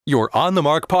Your On the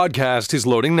Mark podcast is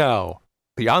loading now.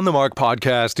 The On the Mark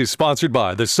podcast is sponsored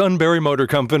by the Sunbury Motor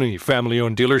Company,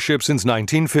 family-owned dealership since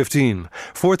 1915,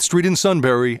 4th Street in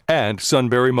Sunbury, and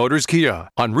Sunbury Motors Kia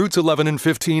on routes 11 and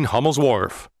 15 Hummel's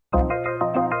Wharf.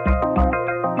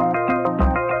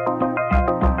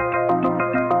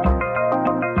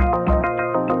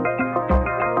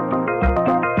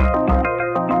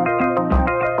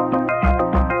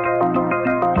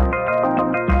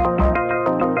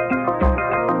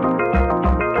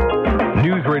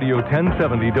 Radio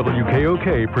 1070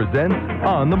 WKOK presents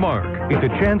On the Mark. It's a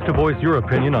chance to voice your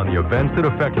opinion on the events that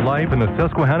affect life in the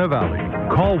Susquehanna Valley.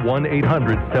 Call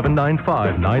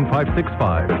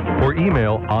 1-800-795-9565 or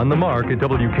email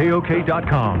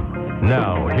onthemark@wkok.com.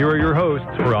 Now, here are your hosts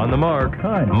for On the Mark,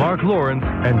 Hi. Mark Lawrence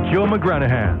and Joe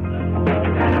McGranahan.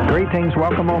 Greetings.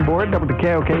 Welcome on board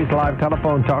WKOK's live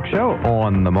telephone talk show,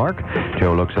 On the Mark.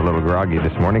 Joe looks a little groggy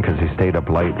this morning because he stayed up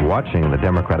late watching the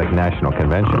Democratic National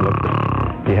Convention.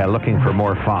 Looking for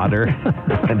more fodder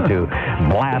to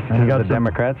blast the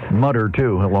Democrats. Mutter,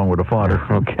 too, along with the fodder.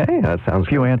 Okay, that sounds a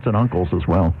few aunts and uncles as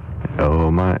well. Oh,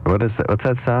 my. What's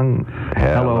that song?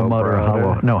 Hello, Mutter,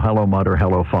 hello, Mutter,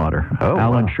 hello, fodder. Oh,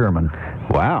 Alan wow. Sherman.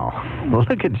 Wow. Well,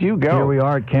 look at you go. Here we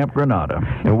are at Camp Granada.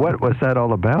 And what was that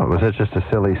all about? Was it just a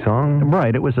silly song?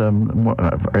 Right. It was,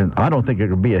 I don't think it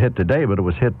would be a hit today, but it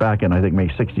was hit back in, I think,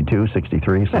 maybe 62,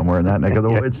 63, somewhere in that neck of the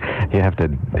woods. You have to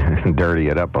dirty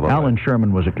it up a little Alan bit.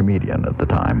 Sherman was a comedian at the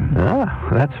time. Ah,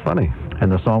 that's funny.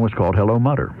 And the song was called Hello,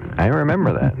 Mutter. I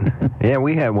remember that. Yeah,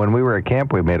 when we were at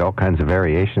camp, we made all kinds of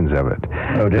variations of it.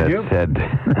 Oh, did you? That said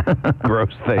gross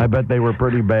things. I bet they were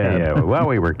pretty bad. Yeah, well,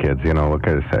 we were kids, what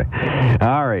can I say?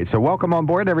 All right, so welcome on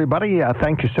board, everybody.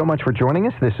 Thank you so much for joining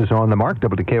us. This is On the Mark,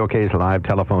 WKOK's live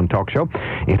telephone talk show.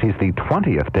 It is the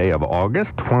 20th day of August,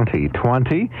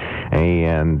 2020,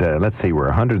 and let's see, we're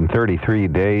 133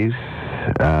 days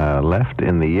left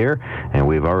in the year, and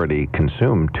we've already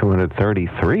consumed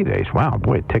 233 days. Wow,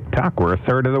 boy, tick-tock, we're a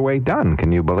third of the way done.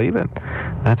 Can you believe it?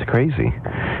 That's crazy.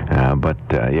 But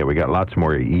we got lots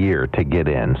more year to get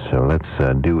in, so let's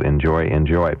enjoy.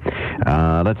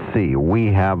 Let's see, we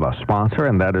have a sponsor,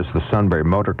 and that is the Sunbury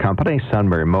Motor Company,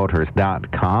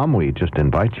 sunburymotors.com. We just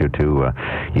invite you to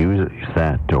use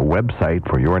that website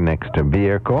for your next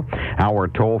vehicle. Our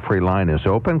toll-free line is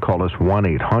open. Call us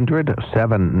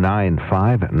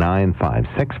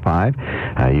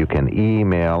 1-800-795-9565. You can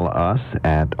email us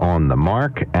at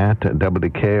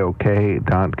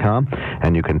onthemark@wkok.com,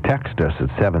 and you can text us at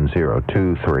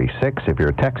 70236. If you're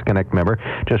a Text Connect member,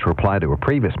 just reply to a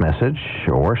previous message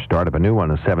or start up a new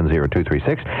one at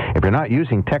 70236. If you're not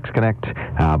using Text Connect,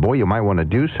 you might want to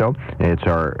do so. It's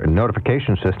our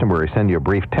notification system where we send you a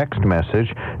brief text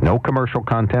message. No commercial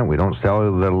content. We don't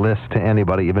sell the list to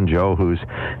anybody, even Joe, who's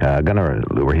we're going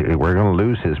to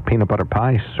lose his peanut butter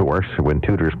pie source when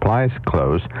Tudor's Pies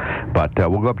close. But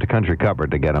we'll go up to Country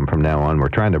Cupboard to get them from now on. We're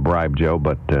trying to bribe Joe,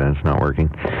 but it's not working.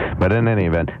 But in any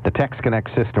event, the Text Connect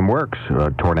system works.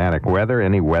 Tornadic weather,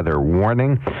 any weather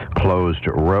warning, closed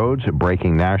roads,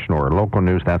 breaking national or local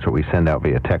news, that's what we send out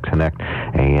via Text Connect.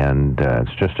 And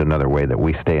it's just another way that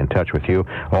we stay in touch with you.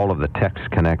 All of the Text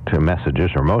Connect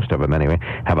messages, or most of them anyway,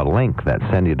 have a link that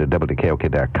send you to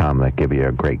WKOK.com that give you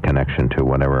a great connection to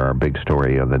whatever our big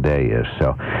story of the day is.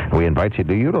 So we invite you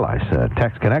to utilize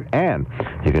Text Connect, and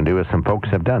you can do as some folks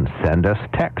have done. Send us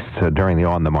texts during the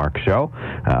On the Mark show.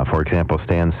 For example,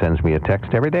 Stan sends me a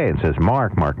text every day and says,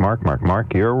 Mark,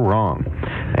 you're wrong.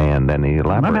 And then he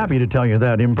elaborates. I'm happy to tell you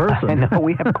that in person. I know,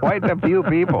 we have quite a few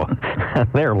people.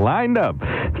 They're lined up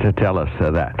to tell us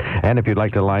that. And if you'd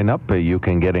like to line up, you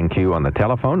can get in queue on the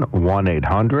telephone,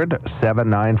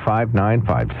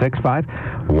 1-800-795-9565,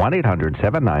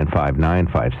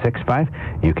 1-800-795-9565.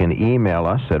 You can email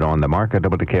us at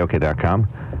onthemark@wkok.com.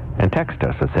 and text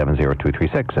us at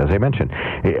 70236, as I mentioned.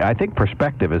 I think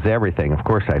perspective is everything. Of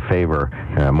course, I favor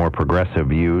more progressive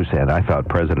views, and I thought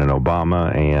President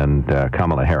Obama and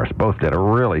Kamala Harris both did a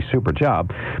really super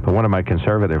job. But one of my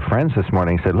conservative friends this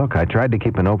morning said, look, I tried to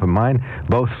keep an open mind.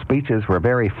 Both speeches were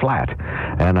very flat.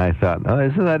 And I thought, oh,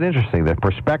 isn't that interesting? That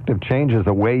perspective changes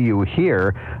the way you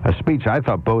hear a speech. I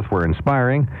thought both were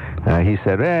inspiring. He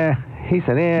said,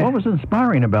 What was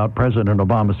inspiring about President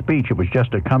Obama's speech? It was just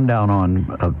to come down on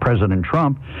President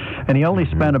Trump, and he only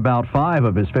spent about 5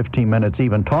 of his 15 minutes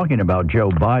even talking about Joe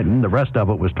Biden. The rest of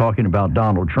it was talking about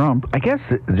Donald Trump. I guess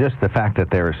just the fact that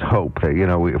there is hope. That,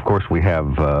 we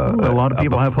have... a lot of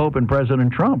people have hope in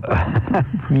President Trump.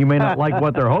 You may not like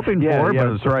what they're hoping for,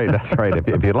 but... That's right.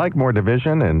 If you like more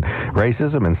division and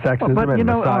racism and sexism and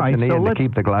misogyny, and to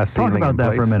keep the glass ceiling in place. Talk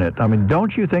about that for a minute. I mean,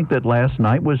 don't you think that last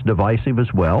night was divisive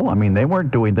as well? I mean, mean, they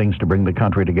weren't doing things to bring the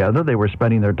country together. They were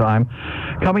spending their time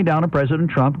coming down on President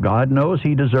Trump. God knows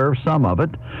he deserves some of it.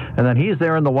 And then he's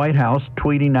there in the White House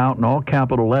tweeting out in all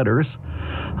capital letters.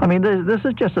 I mean, this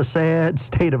is just a sad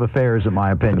state of affairs, in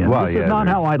my opinion. Well, this is not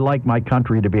how I'd like my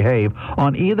country to behave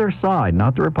on either side,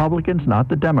 not the Republicans, not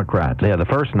the Democrats. Yeah, the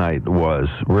first night was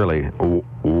really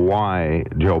why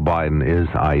Joe Biden is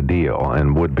ideal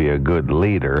and would be a good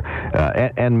leader.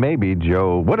 And maybe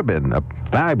Joe would have been a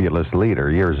fabulous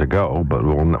leader years ago, but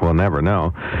we'll never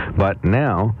know. But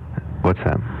now, what's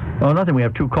that? Oh, nothing. We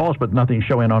have 2 calls, but nothing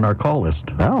showing on our call list.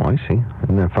 Oh, I see.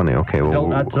 Isn't that funny? Okay, well...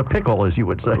 That's a pickle, as you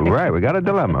would say. Right, we got a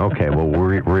dilemma. Okay, well, we'll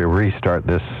restart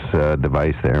this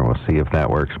device there, and we'll see if that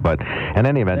works. But in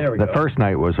any event, the first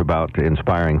night was about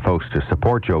inspiring folks to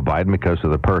support Joe Biden because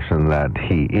of the person that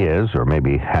he is, or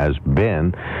maybe has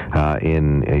been,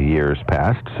 in years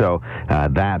past. So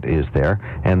that is there.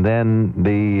 And then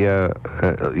the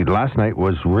last night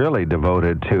was really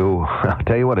devoted to, I'll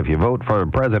tell you what, if you vote for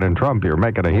President Trump, you're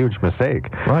making a huge mistake.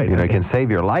 Right. You know, it can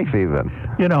save your life even.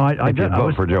 You know, I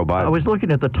vote for Joe Biden. I was looking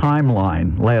at the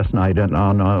timeline last night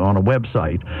on a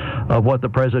website of what the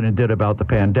president did about the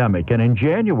pandemic. And in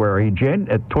January,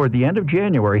 toward the end of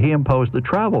January, he imposed the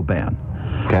travel ban.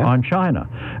 On China.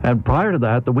 And prior to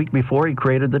that, the week before, he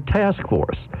created the task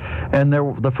force. And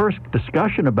the first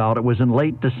discussion about it was in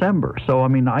late December. So, I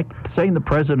mean, saying the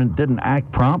president didn't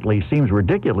act promptly seems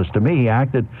ridiculous to me. He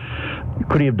acted.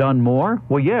 Could he have done more?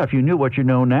 Well, yeah, if you knew what you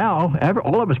know now,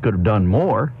 all of us could have done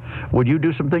more. Would you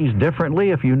do some things differently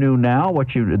if you knew now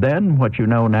what you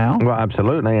know now? Well,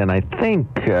 absolutely. And I think,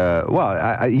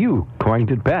 you coined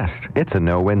it best. It's a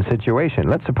no-win situation.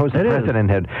 Let's suppose the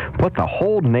president had put the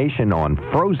whole nation on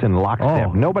frozen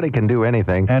lockstep. Nobody can do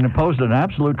anything. And imposed an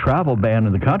absolute travel ban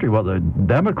in the country. Well, the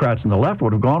Democrats and the left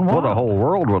would have gone wild. Well, the whole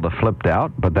world would have flipped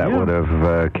out, but that would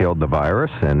have killed the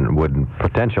virus and would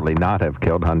potentially not have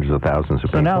killed hundreds of thousands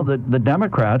of people. So now the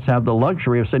Democrats have the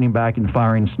luxury of sitting back and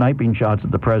firing sniping shots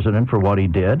at the president for what he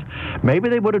did. Maybe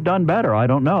they would have done better. I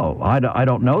don't know. I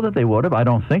don't know that they would have. I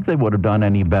don't think they would have done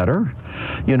any better.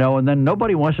 You know, and then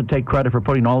nobody wants to take credit for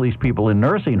putting all these people in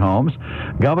nursing homes.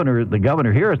 The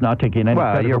governor here is not taking any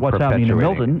credit for what's happening in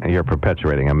Milton. You're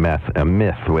perpetuating a myth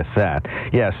with that.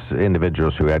 Yes,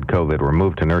 individuals who had COVID were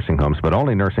moved to nursing homes, but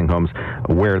only nursing homes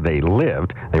where they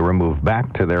lived. They were moved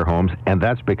back to their homes, and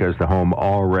that's because the home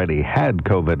already had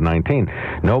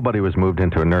COVID-19. Nobody was moved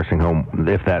into a nursing home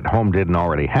if that home didn't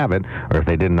already have it, or if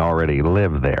they didn't already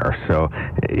live there. So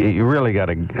you really got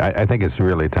to, I think it's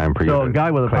really time for you to So a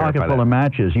guy with a pocket full of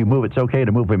matches, it's okay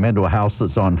to move him into a house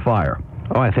that's on fire.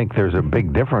 Oh, I think there's a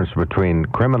big difference between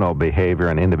criminal behavior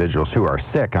and individuals who are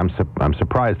sick. I'm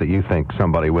surprised that you think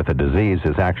somebody with a disease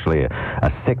is actually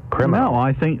a sick criminal. No,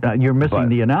 I think you're missing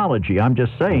the analogy. I'm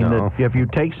just saying that if you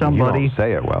take somebody... You don't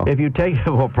say it well. If you take...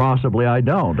 Well, possibly I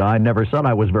don't. I never said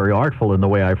I was very artful in the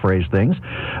way I phrase things.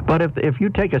 But if you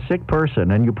take a sick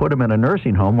person and you put them in a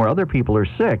nursing home where other people are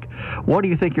sick, what do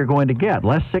you think you're going to get?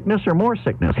 Less sickness or more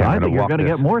sickness? Okay, I think you're going to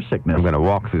get more sickness. I'm going to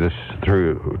walk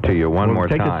through to you one more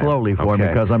time. Take it slowly for me,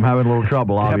 because I'm having a little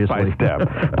trouble, obviously. Step by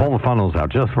step. Pull the funnels out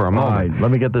just for a moment. All right, let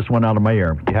me get this one out of my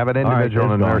ear. You have an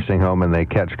individual in a nursing home and they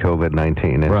catch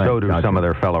COVID-19, and so do some of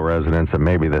their fellow residents, and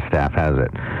maybe the staff has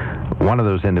it. One of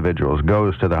those individuals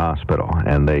goes to the hospital,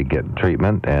 and they get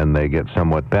treatment, and they get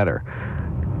somewhat better.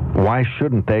 Why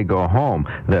shouldn't they go home?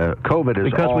 The COVID is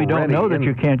because we don't know that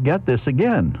you can't get this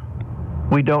again.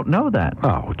 We don't know that.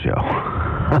 Oh, Joe.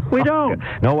 We don't.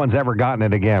 No one's ever gotten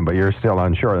it again, but you're still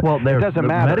unsure. Well, it doesn't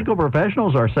matter. Medical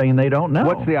professionals are saying they don't know.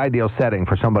 What's the ideal setting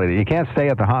for somebody? You can't stay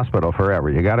at the hospital forever.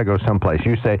 You got to go someplace.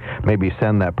 You say maybe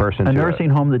send that person to a nursing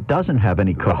home that doesn't have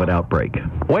any COVID outbreak.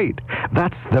 Wait,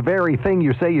 that's the very thing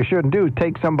you say you shouldn't do.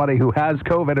 Take somebody who has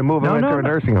COVID and move them into a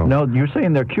nursing home. No, you're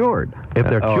saying they're cured. If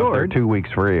they're cured, they're 2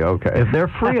 weeks free. Okay. If they're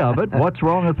free of it, what's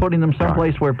wrong with putting them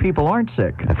someplace where people aren't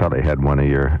sick? I thought I had one of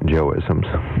your Joeisms.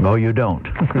 No, you don't.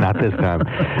 Not this time.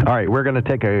 All right, we're going to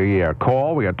take a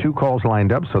call. We got 2 calls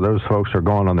lined up, so those folks are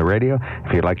going on the radio.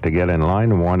 If you'd like to get in line,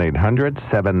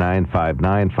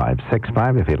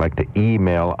 1-800-7959-565. If you'd like to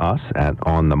email us at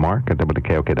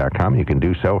onthemark@wkok.com, you can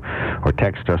do so, or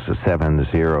text us at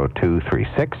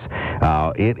 70236.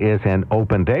 It is an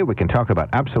open day. We can talk about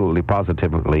absolutely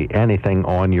positively anything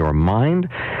on your mind,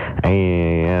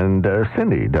 and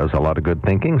Cindy does a lot of good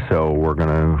thinking, so we're going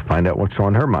to find out what's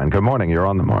on her mind. Good morning. You're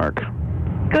on the mark.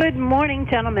 Good morning,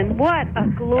 gentlemen. What a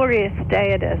glorious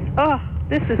day it is. Oh,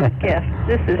 this is a gift.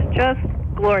 This is just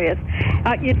glorious.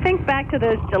 You think back to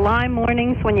those July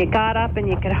mornings when you got up and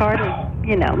you could hardly,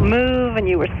 move, and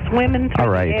you were swimming through the air. All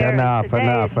right,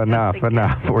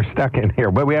 enough. We're stuck in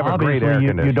here. But we have obviously a great air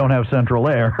conditioner. You don't have central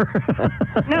air.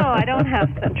 No, I don't have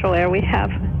central air. We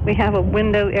have a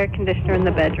window air conditioner in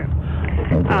the bedroom.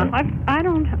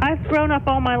 I've grown up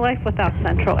all my life without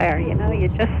central air. You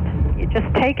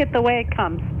just take it the way it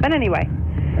comes. But anyway,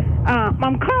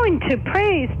 I'm calling to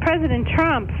praise President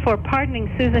Trump for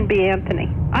pardoning Susan B. Anthony.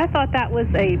 I thought that was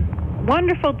a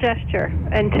wonderful gesture,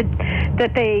 and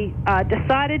that they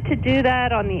decided to do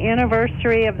that on the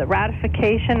anniversary of the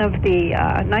ratification of the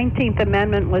 19th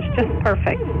Amendment was just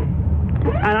perfect.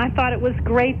 And I thought it was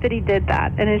great that he did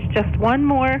that, and it's just one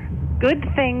more good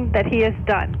thing that he has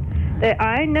done.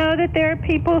 I know that there are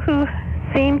people who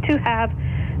seem to have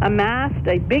amassed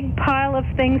a big pile of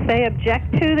things they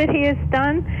object to that he has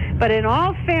done, but in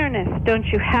all fairness, don't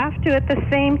you have to at the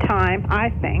same time, I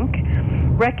think,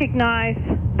 recognize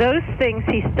those things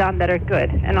he's done that are good,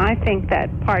 and I think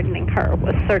that pardoning her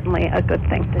was certainly a good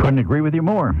thing to do. Couldn't agree with you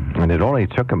more. And it only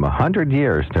took him 100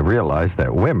 years to realize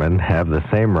that women have the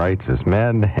same rights as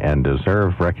men and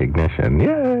deserve recognition.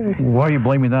 Yay! Why are you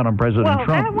blaming that on President Trump?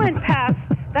 Well,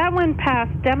 that went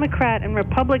past Democrat and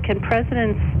Republican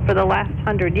presidents for the last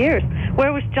 100 years.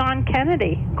 Where was John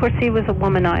Kennedy? Of course, he was a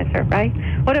womanizer, right?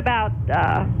 What about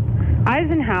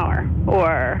Eisenhower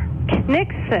or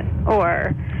Nixon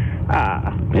or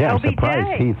I'm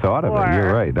surprised he thought of it.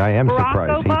 You're right. I am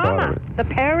surprised he thought of it. The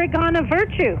paragon of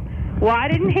virtue. Why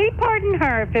didn't he pardon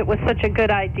her if it was such a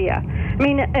good idea? I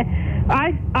mean,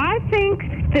 I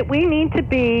think that we need to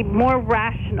be more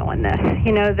rational in this.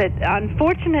 That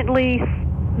unfortunately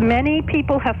many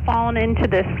people have fallen into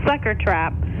this sucker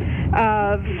trap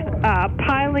of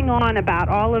piling on about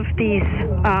all of these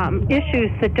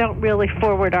issues that don't really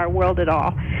forward our world at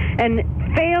all, and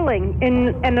failing.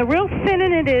 And the real sin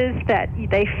in it is that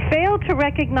they fail to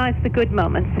recognize the good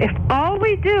moments. If all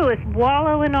we do is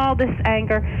wallow in all this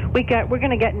anger, we're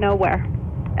going to get nowhere.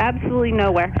 Absolutely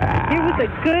nowhere. Here was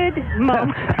a good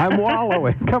moment. I'm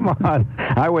wallowing. Come on.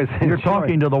 You're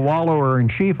talking to the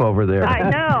wallower-in-chief over there. I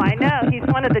know. He's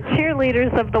one of the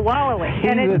cheerleaders of the wallowing.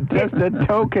 It's just a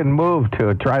token move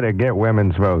to try to get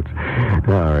women's votes.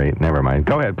 All right, never mind.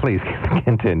 Go ahead, please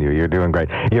continue. You're doing great.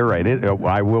 You're right.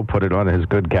 I will put it on his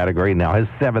good category. Now, his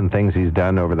 7 things he's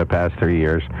done over the past 3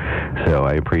 years, so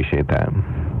I appreciate that.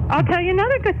 I'll tell you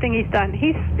another good thing he's done.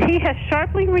 He has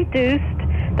sharply reduced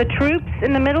the troops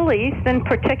in the Middle East, and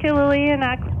particularly in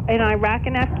Iraq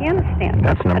and Afghanistan.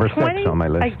 That's number 6 on my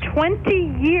list. A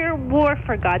 20-year war,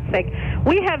 for God's sake.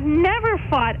 We have never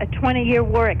fought a 20-year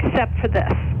war except for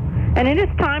this. And it is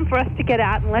time for us to get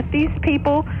out and let these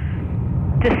people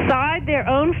decide their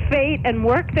own fate and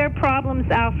work their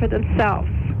problems out for themselves.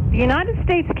 The United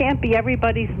States can't be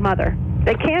everybody's mother.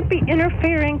 They can't be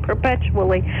interfering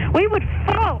perpetually. We would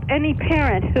fault any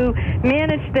parent who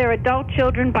managed their adult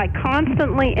children by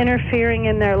constantly interfering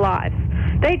in their lives.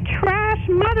 They trash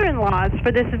mother-in-laws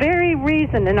for this very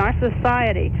reason in our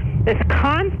society, this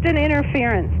constant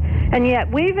interference. And yet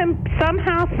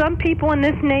somehow some people in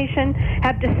this nation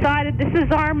have decided this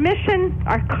is our mission,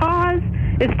 our cause,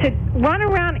 is to run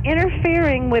around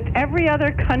interfering with every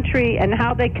other country and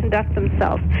how they conduct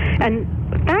themselves. And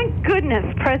thank goodness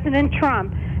President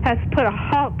Trump has put a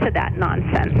halt to that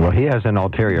nonsense. Well, he has an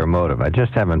ulterior motive. I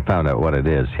just haven't found out what it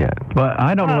is yet. But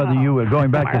I don't know whether you were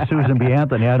going back to Susan B.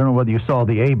 Anthony. I don't know whether you saw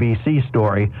the ABC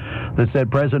story that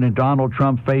said President Donald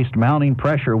Trump faced mounting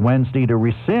pressure Wednesday to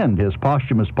rescind his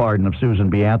posthumous pardon of Susan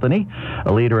B. Anthony,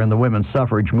 a leader in the women's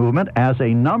suffrage movement, as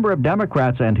a number of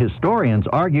Democrats and historians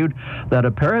argued that a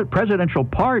presidential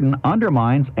pardon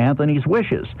undermines Anthony's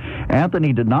wishes.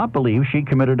 Anthony did not believe she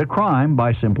committed a crime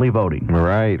by simply voting.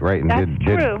 Right. And That's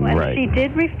true. And she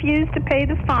did refuse to pay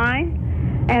the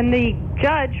fine, and the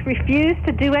judge refused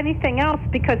to do anything else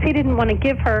because he didn't want to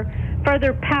give her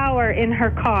further power in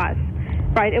her cause.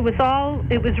 Right? It was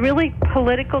really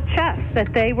political chess that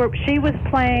she was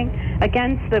playing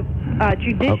against the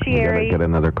judiciary. Okay, get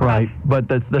another call. Right, but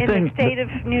the state of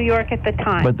New York at the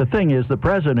time. But the thing is, the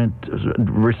president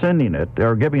rescinding it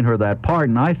or giving her that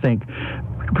pardon, I think,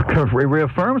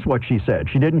 reaffirms what she said.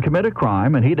 She didn't commit a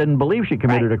crime, and he didn't believe she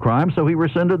committed a crime, so he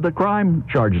rescinded the crime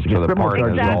charges. So the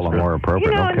pardon is all the more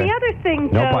appropriate. And the other thing,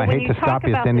 Joe, I hate to stop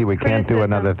you, Cindy. We can't do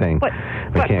another thing.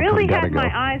 What really had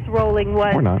my eyes rolling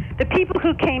was the people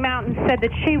who came out and said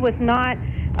that she was not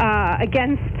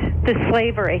against the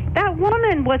slavery. That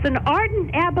woman was an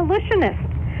ardent abolitionist.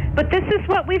 But this is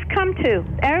what we've come to.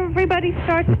 Everybody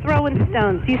starts throwing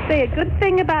stones. You say a good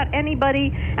thing about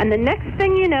anybody, and the next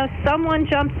thing you know, someone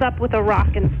jumps up with a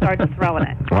rock and starts throwing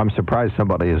it. Well, I'm surprised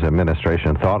somebody's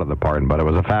administration thought of the pardon, but it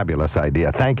was a fabulous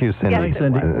idea. Thank you, Cindy. Yes,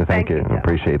 Cindy. Thank you.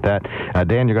 Appreciate that.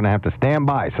 Dan, you're going to have to stand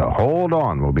by, so hold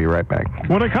on. We'll be right back.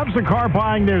 When it comes to car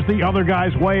buying, there's the other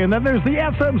guy's way, and then there's the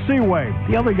SMC way.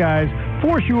 The other guys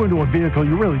force you into a vehicle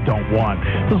you really don't want.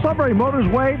 The Sunbury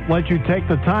Motors way lets you take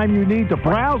the time you need to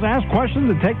browse, ask questions,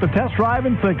 and take the test drive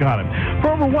and think on it.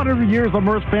 For over 100 years, the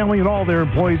Mertz family and all their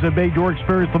employees have made your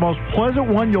experience the most pleasant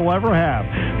one you'll ever have.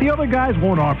 The other guys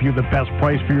won't offer you the best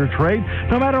price for your trade,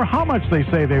 no matter how much they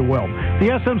say they will. The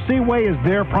SMC way is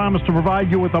their promise to provide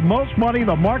you with the most money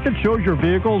the market shows your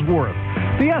vehicle is worth.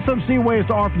 The SMC way is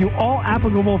to offer you all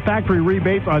applicable factory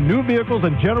rebates on new vehicles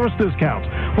and generous discounts.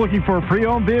 Looking for a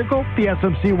pre-owned vehicle? The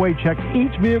SMC way checks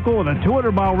each vehicle with a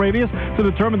 200-mile radius to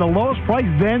determine the lowest price,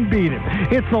 then beat it.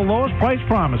 It's the lowest price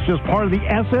promise, just part of the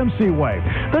SMC way.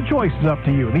 The choice is up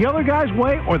to you, the other guy's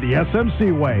way or the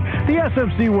SMC way. The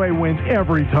SMC way wins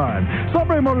every time.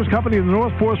 Sunbury Motors Company in the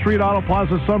North 4th Street Auto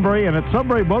Plaza, Sunbury, and at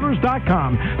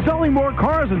sunburymotors.com, selling more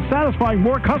cars and satisfying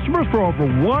more customers for over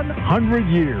 100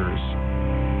 years.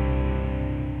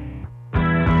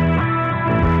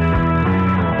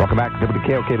 Welcome back to the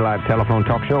KOK Live Telephone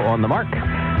Talk Show on the Mark.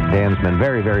 Dan's been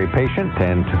very, very patient,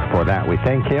 and for that we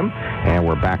thank him. And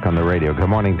we're back on the radio. Good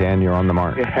morning, Dan. You're on the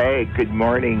Mark. Hey, good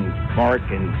morning, Mark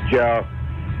and Joe.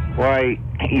 Why,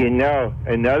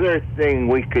 another thing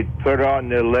we could put on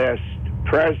the list,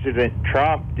 President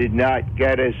Trump did not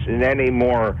get us in any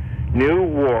more new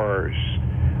wars.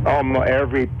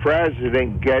 Every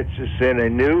president gets us in a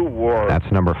new war.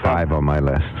 That's number 5 on my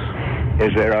list.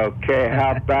 Is it okay?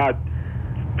 How about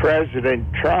President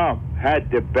Trump had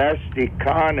the best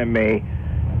economy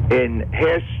in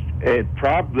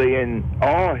probably in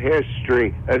all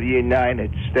history of the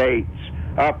United States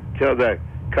up till the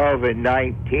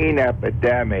COVID-19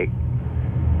 epidemic.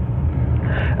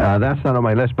 That's not on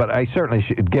my list, but I certainly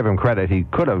should give him credit. He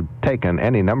could have taken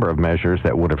any number of measures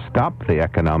that would have stopped the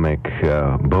economic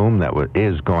boom that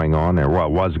is going on, or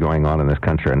what was going on in this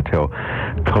country until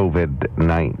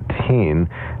COVID-19.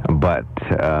 But,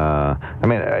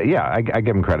 I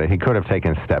give him credit. He could have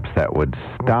taken steps that would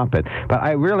stop it. But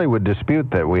I really would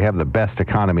dispute that we have the best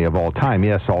economy of all time.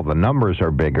 Yes, all the numbers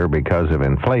are bigger because of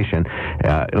inflation.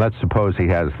 Let's suppose he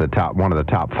has one of the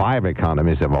top 5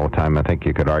 economies of all time. I think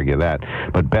you could argue that.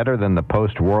 But better than the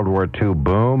post-World War II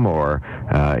boom or,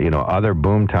 other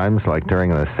boom times like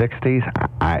during the 60s?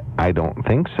 I don't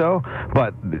think so.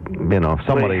 But,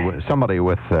 somebody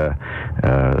with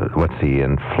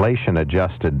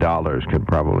inflation-adjusted dollars could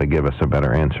probably give us a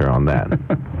better answer on that.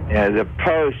 Yeah, the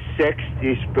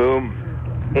post-60s boom,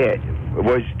 it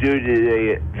was due to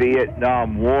the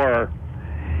Vietnam War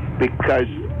because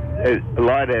a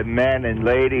lot of men and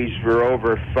ladies were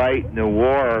over fighting the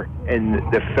war, and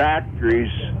the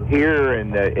factories here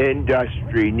and the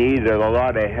industry needed a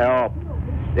lot of help.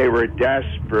 They were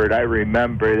desperate. I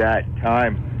remember that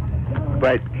time.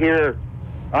 But here,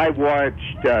 I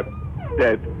watched the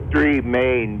 3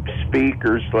 main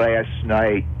speakers last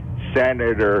night.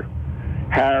 Senator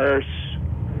Harris,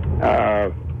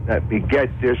 let me get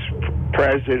this,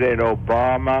 President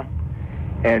Obama,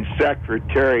 and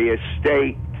Secretary of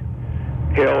State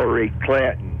Hillary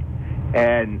Clinton,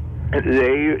 and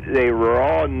they were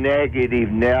all negative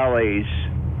Nellies.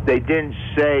 They didn't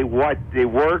say what they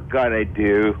were going to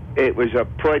do. It was a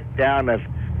put down of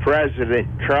President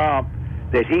Trump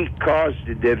that he caused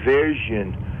a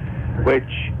division,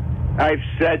 which I've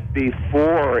said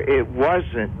before, it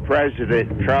wasn't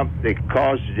President Trump that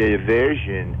caused the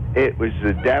division. It was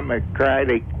the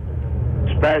Democratic,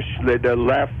 especially the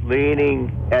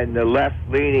left-leaning and the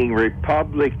left-leaning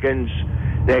Republicans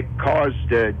that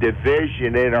caused a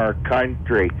division in our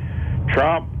country.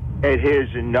 Trump, at his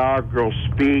inaugural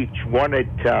speech, wanted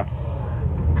to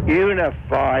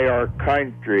unify our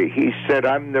country. He said,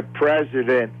 I'm the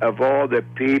president of all the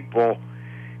people.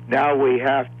 Now we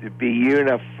have to be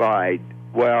unified.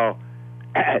 Well,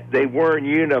 they weren't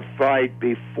unified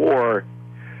before.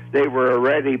 They were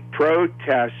already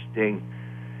protesting.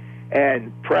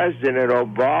 And President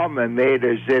Obama made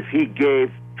as if he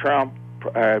gave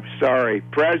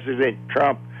President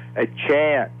Trump a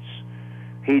chance.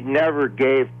 He never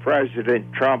gave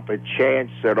President Trump a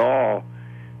chance at all.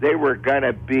 They were going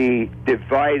to be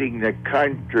dividing the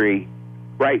country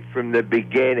right from the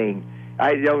beginning.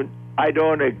 I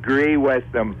don't agree with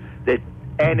them that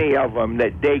any of them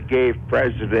that they gave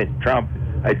President Trump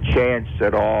a chance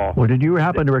at all. Well, did you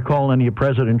happen to recall any of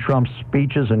President Trump's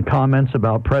speeches and comments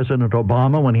about President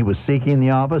Obama when he was seeking the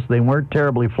office? They weren't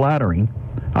terribly flattering.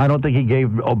 I don't think he gave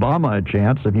Obama a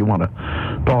chance, if you want to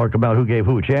talk about who gave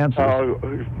who chances.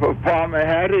 Obama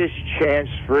had his chance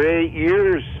for 8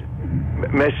 years,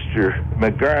 Mr.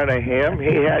 McGranaham.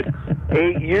 He had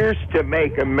 8 years to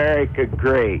make America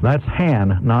great. That's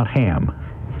Han, not ham.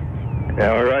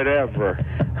 Yeah, whatever.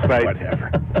 But,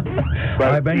 whatever.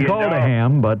 But, I've been called a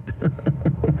ham, but...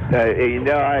 he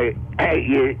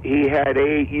had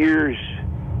 8 years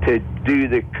to do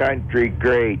the country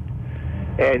great.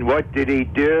 And what did he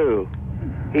do?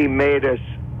 He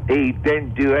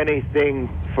didn't do anything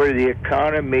for the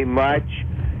economy much.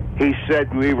 He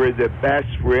said we were the best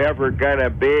we're ever going to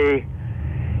be.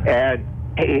 And,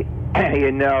 he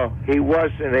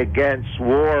wasn't against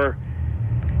war.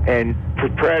 And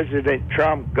President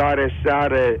Trump got us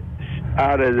out of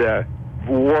the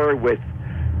war with,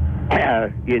 out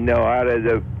of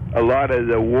a lot of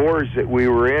the wars that we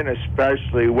were in,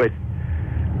 especially with,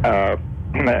 I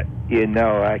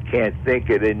can't think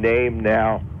of the name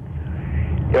now.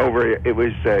 Over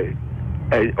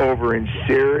in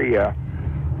Syria,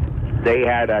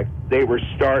 they were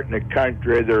starting a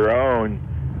country of their own.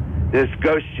 This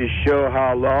goes to show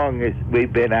how long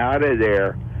we've been out of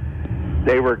there.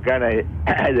 They were gonna,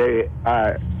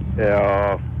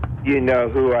 you know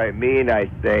who I mean, I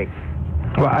think.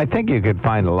 Well, I think you could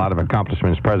find a lot of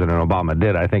accomplishments President Obama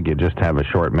did. I think you just have a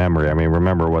short memory. I mean,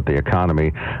 remember what the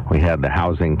economy, we had the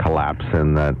housing collapse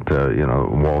and that,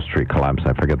 Wall Street collapse.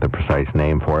 I forget the precise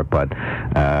name for it. But,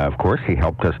 of course, he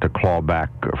helped us to claw back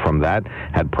from that,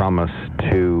 had promised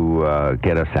to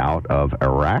get us out of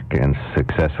Iraq and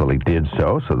successfully did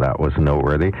so. So that was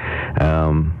noteworthy.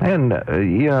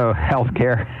 Health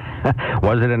care.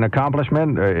 Was it an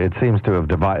accomplishment? It seems to have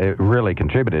it really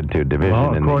contributed to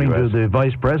division in the U.S. According to the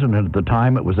vice president at the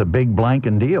time, it was a big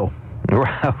blanking deal.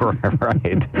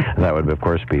 Right. That would, of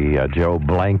course, be Joe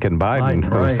Blanken Biden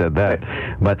who said that.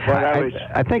 But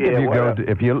I think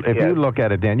if you look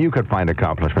at it, Dan, you could find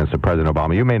accomplishments of President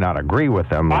Obama. You may not agree with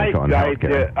them. I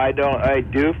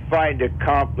do find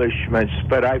accomplishments,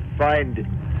 but I find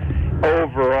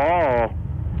overall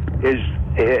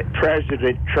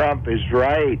President Trump is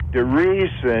right. The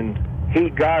reason he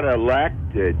got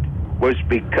elected was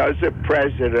because of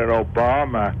President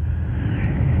Obama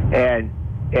and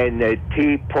the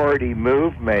Tea Party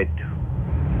movement.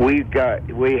 We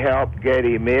helped get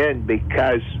him in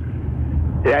because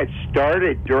that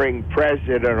started during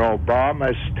President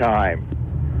Obama's time.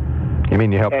 You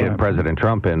mean you helped get President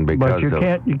Trump in because you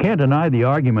can't deny the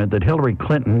argument that Hillary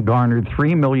Clinton garnered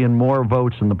 3 million more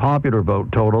votes in the popular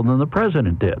vote total than the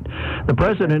president did. The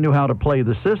president knew how to play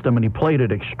the system, and he played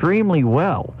it extremely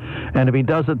well. And if he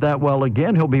does it that well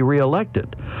again, he'll be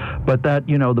reelected. But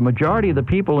the majority of the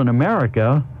people in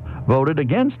America voted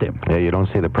against him. Yeah, you don't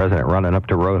see the president running up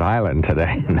to Rhode Island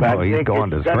today. No, he's going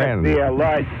to Scranton. It's going to be a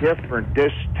lot different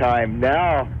this time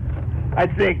now. I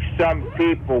think some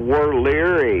people were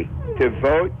leery to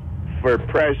vote for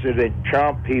President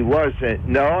Trump. He wasn't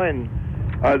known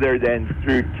other than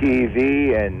through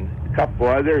TV and a couple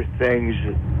other things.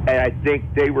 And I think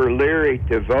they were leery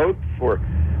to vote for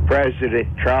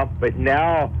President Trump. But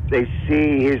now they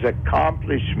see his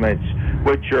accomplishments,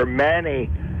 which are many,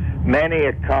 many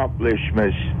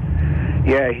accomplishments.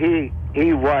 Yeah, he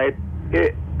wiped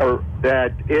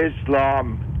that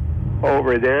Islam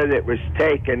over there that was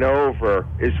taken over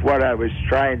is what I was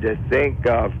trying to think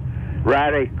of.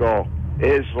 Radical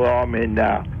Islam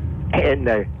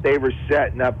they were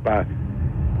setting up their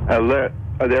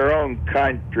own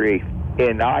country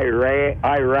in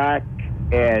Iraq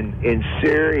and in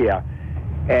Syria,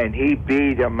 and he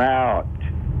beat them out.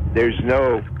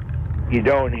 You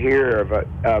don't hear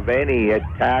of any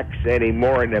attacks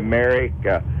anymore in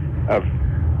America of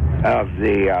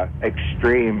the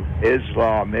extreme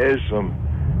Islamism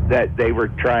that they were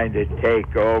trying to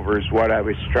take over is what I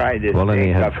was trying to think of. Well, and he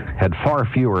had far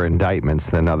fewer indictments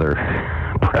than other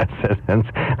presidents.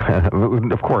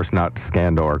 Of course, not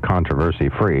scandal or controversy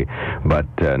free, but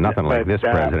nothing like this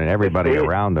president. Everybody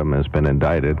around him has been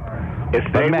indicted. If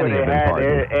they would have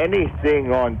had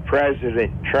anything on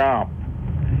President Trump,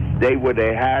 they would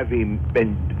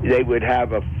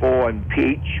have a full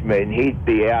impeachment. He'd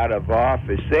be out of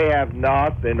office. They have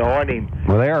nothing on him.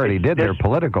 Well, they already did their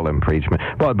political impeachment.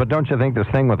 Well, but don't you think this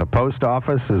thing with the post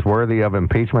office is worthy of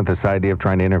impeachment, this idea of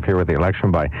trying to interfere with the election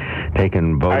by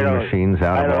taking voting machines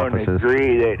out of offices? I don't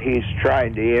agree that he's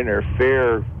trying to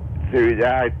interfere through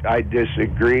that. I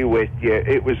disagree with you.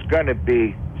 It was going to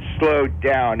be slowed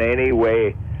down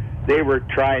anyway. They were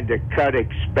trying to cut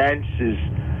expenses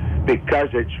because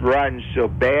it's run so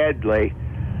badly.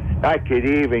 I could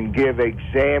even give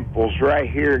examples right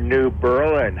here in New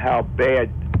Berlin, how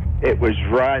bad it was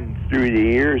run through the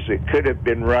years. It could have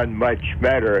been run much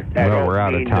better. Well, we're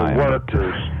out of time. The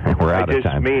workers. We're out of time.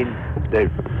 I just mean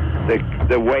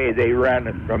the way they ran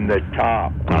it from the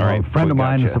top. All right. A friend of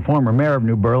mine is the former mayor of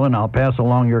New Berlin. I'll pass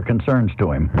along your concerns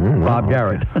to him. Bob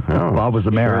Garrett. Bob was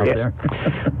the mayor out there.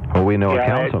 Well, we know a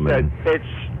councilman.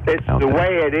 It's the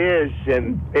way it is,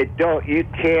 and you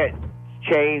can't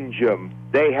change them.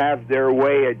 They have their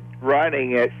way of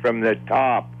running it from the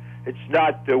top. It's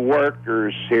not the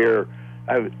workers here.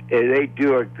 They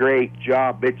do a great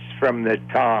job. It's from the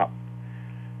top.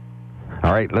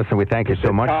 All right, listen, we thank you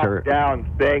so much, sir. It's a top-down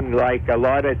thing like a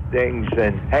lot of things.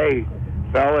 And, hey,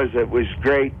 fellas, it was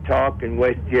great talking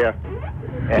with you.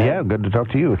 Yeah, good to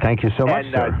talk to you. Thank you so much,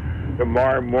 sir.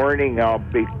 Tomorrow morning I'll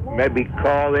maybe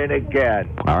call in again.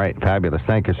 All right, fabulous.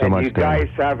 Thank you so much, you guys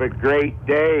have a great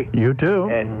day. You too.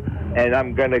 And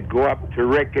I'm going to go up to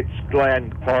Ricketts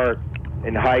Glen Park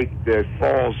and hike the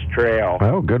Falls Trail.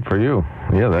 Oh, good for you.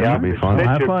 Yeah, that'll be fun. It's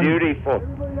a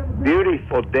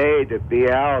beautiful day to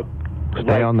be out.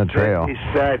 Stay on the trail. He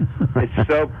said, it's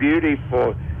so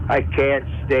beautiful. I can't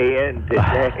stay in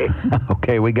today.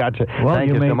 Okay, we got you. Well,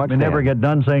 Thank you so much, may never get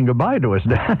done saying goodbye to us,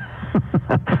 Dan.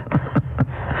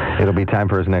 It'll be time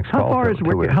for his next call.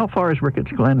 How far is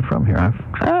Ricketts Glen from here?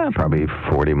 Probably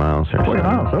 40 miles or so. 40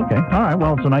 miles, okay. All right,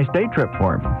 well, it's a nice day trip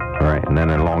for him. All right, and then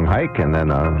a long hike, and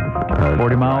then a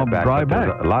 40-mile drive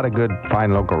back. A lot of good,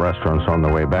 fine local restaurants on the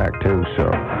way back, too. So,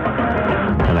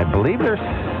 and I believe the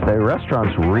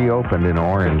restaurant's reopened in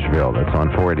Orangeville. That's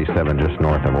on 487, just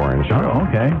north of Orangeville. Oh,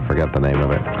 okay. Forget the name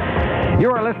of it.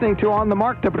 You are listening to On the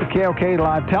Mark, WKOK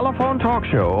Live Telephone Talk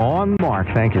Show. On the Mark,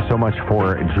 thank you so much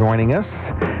for joining us.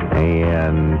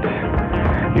 And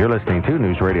you're listening to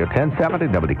News Radio 1070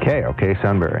 WKOK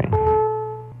Sunbury.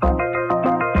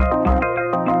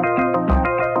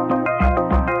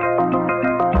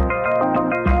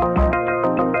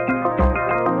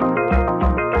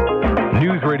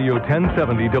 News Radio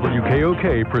 1070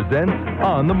 WKOK presents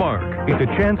On the Mark. It's a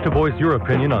chance to voice your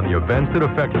opinion on the events that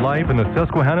affect life in the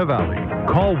Susquehanna Valley.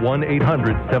 Call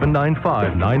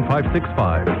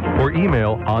 1-800-795-9565 or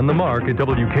email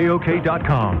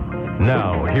onthemark@wkok.com.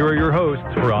 Now, here are your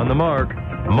hosts for On the Mark,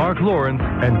 Mark Lawrence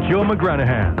and Joe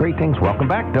McGranahan. Greetings. Welcome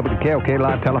back. WKOK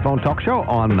Live Telephone Talk Show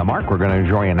On the Mark. We're going to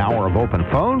enjoy an hour of open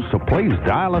phones, so please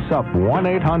dial us up.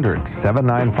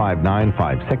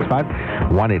 1-800-795-9565.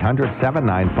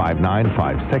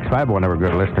 1-800-795-9565. One of our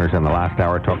good listeners in the last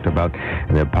hour talked about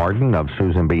the pardon of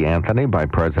Susan B. Anthony by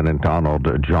President Donald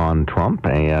John Trump,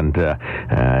 and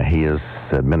his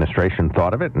administration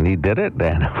thought of it, and he did it.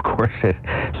 And, of course,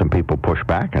 some people pushed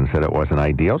back and said it wasn't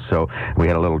ideal, so we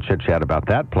had a little chit-chat about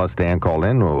that. Plus, Dan called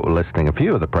in listing a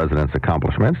few of the president's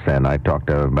accomplishments, and I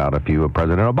talked about a few of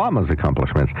President Obama's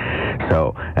accomplishments.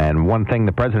 So, and one thing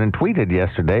the president tweeted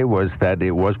yesterday was that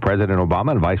it was President Obama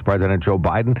and Vice President Joe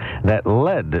Biden that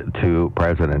led to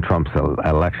President Trump's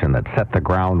election, that set the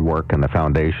groundwork and the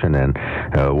foundation and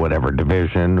whatever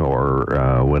division or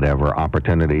whatever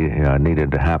opportunity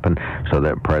needed to happen so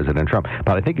that President Trump.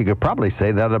 But I think you could probably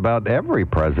say that about every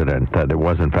president, that it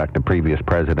was, in fact, the previous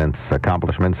president's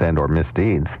accomplishments and or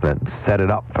misdeeds that set it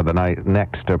up for the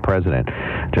next president,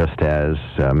 just as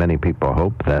many people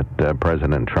hope that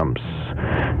President Trump's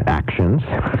actions...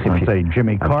 I'd say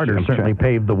Jimmy Carter certainly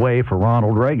paved the way for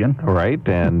Ronald Reagan. Right,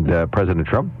 and President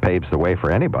Trump paves the way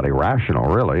for anybody rational,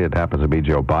 really. It happens to be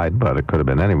Joe Biden, but it could have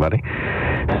been anybody.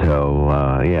 So,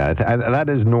 yeah, that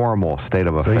is normal state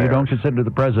of affairs. So you don't consider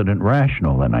the president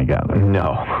rational, then, I gather?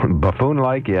 No.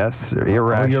 Buffoon-like, yes.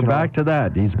 Irrational. Oh, you're back to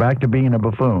that. He's back to being a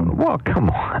buffoon. Well, come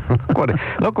on.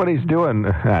 Look what he's doing.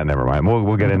 Never mind.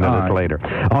 We'll get into this later.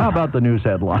 How about the news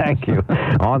headlines? Thank you.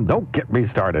 Don't get me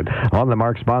started. On the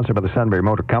Mark, sponsored by the Sunbury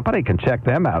Motor Company. You can check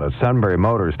them out at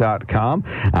sunburymotors.com.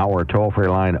 Our toll-free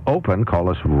line open. Call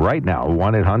us right now,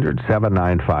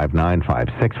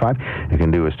 1-800-795-9565. You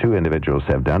can do as two individuals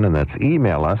have done, and that's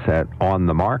email us at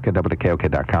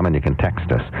onthemark@wkok.com, and you can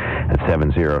text us at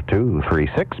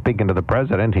 70236. Speaking to the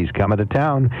president, he's coming to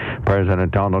town.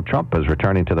 President Donald Trump is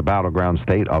returning to the battleground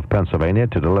state of Pennsylvania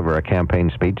to deliver a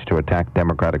campaign speech to attack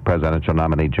Democratic presidential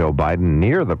nominee Joe Biden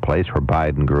near the place where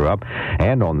Biden grew up.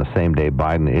 And on the same day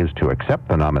Biden is to accept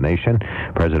the nomination,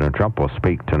 President Trump will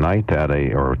speak tonight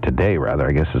today,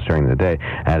 I guess it's during the day,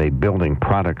 at a building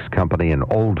products company in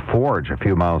Old Forge, a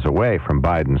few miles away from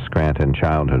Biden's Scranton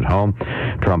childhood home.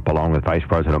 Trump, along with Vice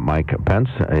President Mike Pence,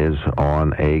 is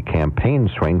on a campaign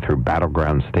swing through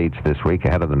battleground states this week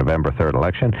ahead of the November 3rd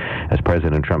election as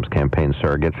President Trump's campaign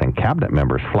surrogates and cabinet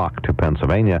members flock to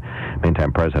Pennsylvania.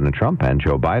 Meantime, President Trump and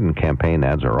Joe Biden campaign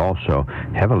ads are also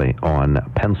heavily on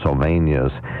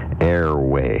Pennsylvania's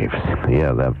airwaves.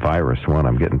 Yeah, that virus one,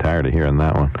 I'm getting tired of hearing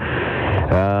that one.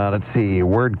 Let's see.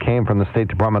 Word came from the State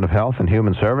Department of Health and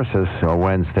Human Services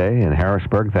Wednesday in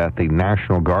Harrisburg that the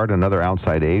National Guard and other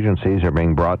outside agencies are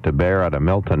being brought to bear at a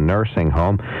Milton nursing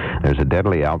home. There's a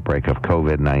deadly outbreak of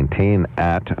COVID-19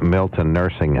 at Milton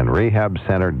Nursing and Rehab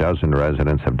Center. A dozen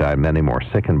residents have died, many more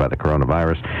sickened by the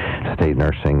coronavirus.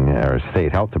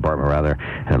 State Health Department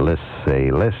lists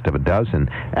a list of a dozen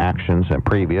actions,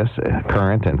 previous,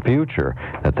 current, and future,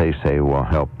 that they say will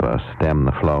help stem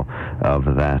the flow of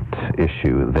that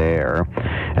issue there.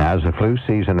 As the flu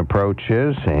season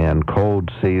approaches and cold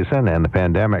season and the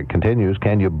pandemic continues,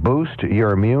 can you boost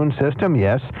your immune system?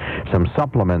 Yes, some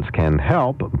supplements can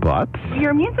help, but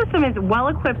your immune system is well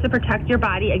equipped to protect your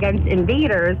body against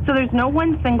invaders, so there's no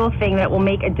one single thing that will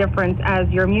make a difference, as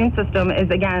your immune system is,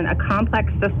 again, a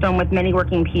complex system with many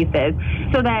working pieces,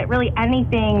 so that really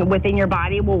anything within your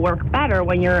body will work better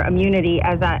when your immunity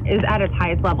is at its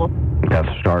highest level. Beth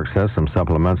Stark says some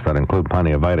supplements that include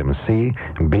plenty of vitamin C,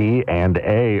 B, and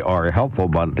A are helpful,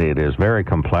 but it is very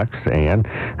complex, and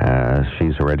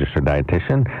she's a registered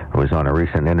dietitian who was on a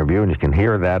recent interview, and you can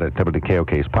hear that at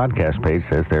WKOK's podcast page.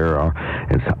 Says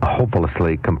it's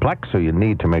hopelessly complex, so you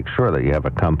need to make sure that you have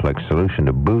a complex solution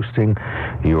to boosting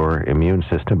your immune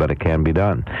system, but it can be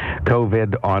done.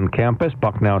 COVID on campus.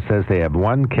 Bucknell says they have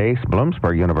one case.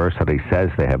 Bloomsburg University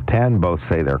says they have 10. Both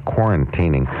say they're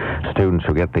quarantining students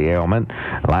who get the ailment.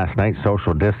 Last night,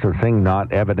 social distancing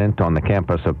not evident on the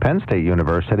campus of Penn State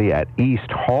University at East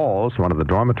Halls, one of the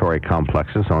dormitory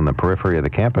complexes on the periphery of the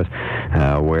campus,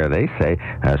 where they say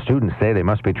students say they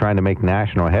must be trying to make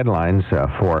national headlines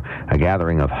for a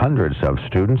gathering of hundreds of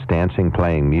students dancing,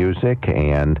 playing music,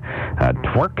 and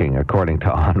twerking, according to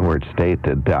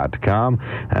OnwardState.com.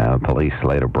 Police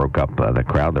later broke up the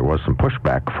crowd. There was some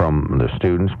pushback from the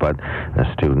students, but the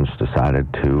students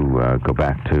decided to go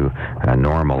back to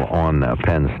normal on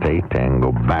Penn State and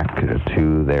go back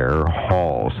to their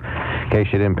halls. In case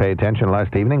you didn't pay attention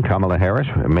last evening, Kamala Harris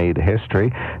made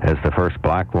history as the first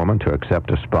black woman to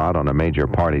accept a spot on a major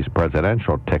party's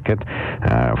presidential ticket.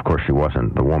 Of course, she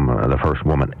wasn't the first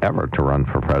woman ever to run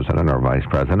for president or vice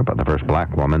president, but the first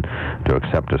black woman to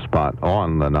accept a spot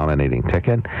on the nominating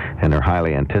ticket. In her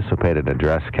highly anticipated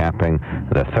address capping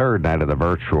the third night of the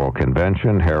virtual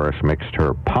convention, Harris mixed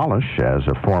her polish as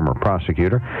a former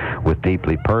prosecutor with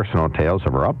deeply personal tales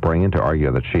of her upbringing to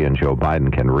argue that she and Joe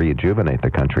Biden can rejuvenate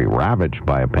the country ravaged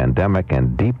by a pandemic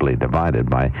and deeply divided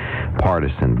by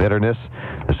partisan bitterness.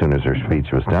 As soon as her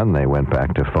speech was done, they went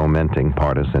back to fomenting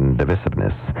partisan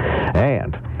divisiveness.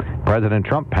 And President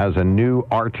Trump has a new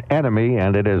arch enemy,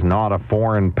 and it is not a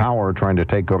foreign power trying to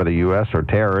take over the U.S. or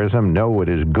terrorism. No, it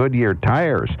is Goodyear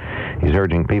tires. He's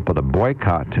urging people to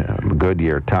boycott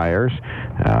Goodyear tires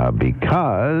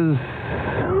because...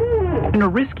 In a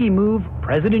risky move,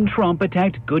 President Trump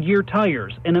attacked Goodyear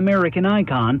Tires, an American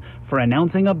icon, for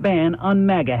announcing a ban on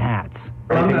MAGA hats.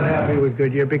 I'm not happy with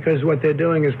Goodyear because what they're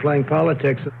doing is playing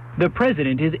politics. The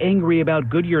president is angry about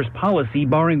Goodyear's policy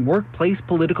barring workplace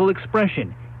political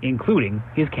expression, including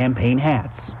his campaign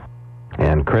hats.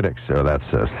 And critics, so that's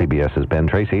CBS's Ben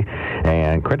Tracy,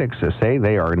 and critics say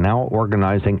they are now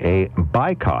organizing a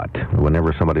boycott.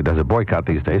 Whenever somebody does a boycott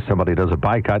these days, somebody does a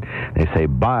boycott, they say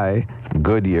buy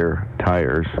Goodyear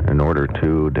tires in order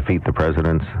to defeat the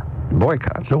president's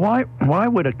boycott. So why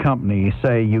would a company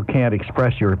say you can't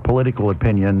express your political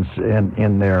opinions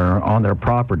on their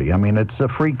property? I mean, it's a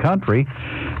free country.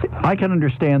 I can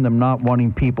understand them not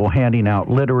wanting people handing out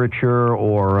literature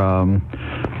or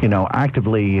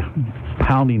actively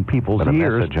pounding people's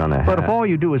ears. But if all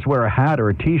you do is wear a hat or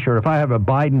a T-shirt, if I have a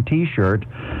Biden T-shirt,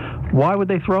 why would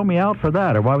they throw me out for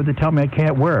that? Or why would they tell me I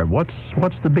can't wear it? What's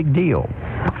the big deal?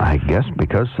 I guess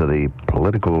because of the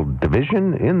political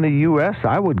division in the U.S.,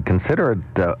 I would consider it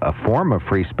a form of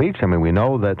free speech. I mean, we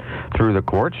know that through the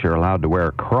courts you're allowed to wear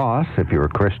a cross if you're a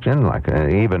Christian. Like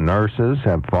even nurses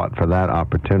have fought for that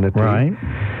opportunity. Right.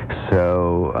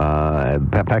 So, in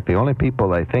fact, the only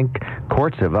people I think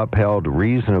courts have upheld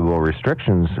reasonable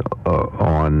restrictions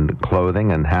on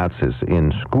clothing and hats is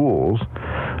in schools,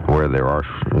 where there are,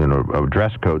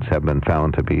 dress codes have been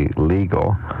found to be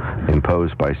legal,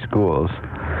 imposed by schools.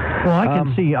 Well,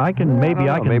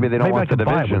 maybe they don't want the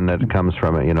division that comes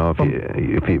from it.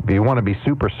 If you want to be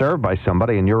super served by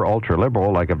somebody and you're ultra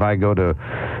liberal, like if I go to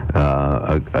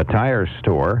a tire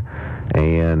store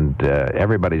and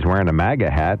everybody's wearing a MAGA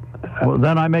hat. Well,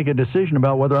 then I make a decision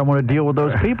about whether I want to deal with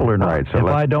those people or not. Right, so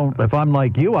if I'm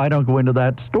like you, I don't go into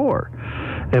that store.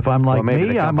 If I'm like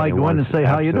me, I might go in and say,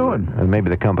 how you doing? And maybe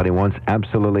the company wants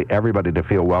absolutely everybody to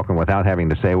feel welcome without having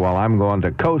to say, well, I'm going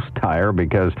to Coast Tire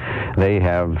because they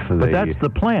have But that's the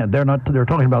plant. They're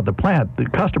talking about the plant. The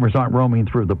customers aren't roaming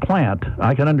through the plant.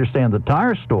 I can understand the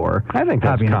tire store having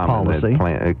a policy.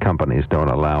 Companies don't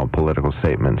allow political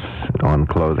statements on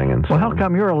clothing and so on. Well, how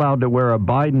come you're allowed to wear a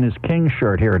Biden is King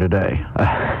shirt here today?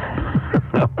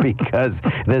 Because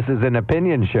this is an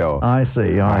opinion show. I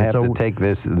see. All right. I have to take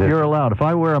this. You're allowed. If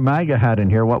I wear a MAGA hat in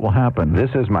here, what will happen?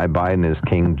 This is my Biden is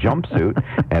King jumpsuit,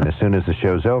 and as soon as the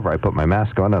show's over, I put my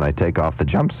mask on and I take off the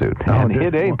jumpsuit. And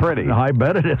it ain't pretty. I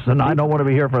bet it is, and I don't want to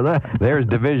be here for that. There's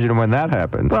division when that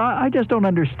happens. Well, I just don't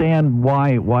understand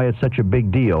why it's such a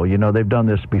big deal. You know, they've done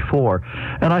this before.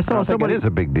 And I saw somebody... I think it is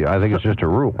a big deal. I think it's just a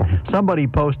rule. Somebody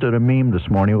posted a meme this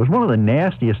morning. It was one of the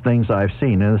nastiest things I've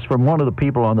seen, and it's from one of the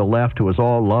people on the left who is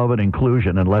all love and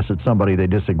inclusion, unless it's somebody they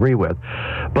disagree with.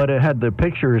 But it had the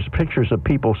pictures of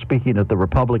people speaking at the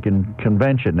Republican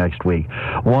convention next week.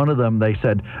 One of them, they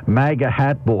said, MAGA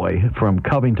Hat Boy from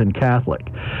Covington Catholic.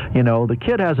 You know, the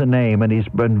kid has a name, and he's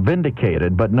been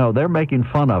vindicated, but no, they're making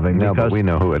fun of him. No, because but we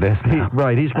know who it is now.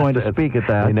 Right, he's going to speak at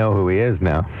that. We know who he is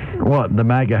now. What, the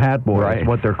MAGA Hat Boy right. is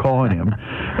what they're calling him.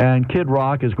 And Kid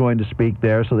Rock is going to speak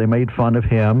there, so they made fun of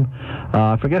him.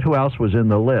 I forget who else was in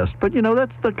the list. But, you know,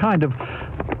 that's the kind of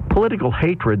political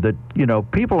hatred that, you know,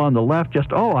 people on the left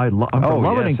just, I'm for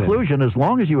love and inclusion. As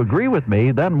long as you agree with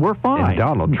me, then we're fine. And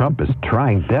Donald Trump is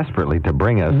trying desperately to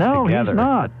bring us together. No, he's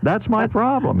not. That's my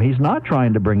problem. He's not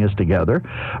trying to bring us together.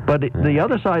 But the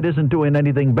other side isn't doing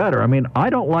anything better. I mean, I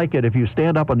don't like it if you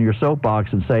stand up on your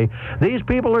soapbox and say, these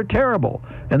people are terrible,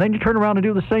 and then you turn around and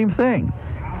do the same thing.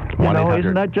 You know,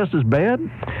 isn't that just as bad?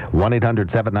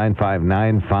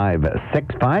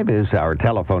 1-800-795-9565 is our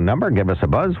telephone number. Give us a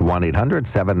buzz.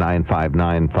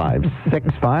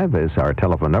 1-800-795-9565 is our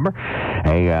telephone number.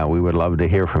 Hey, we would love to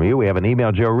hear from you. We have an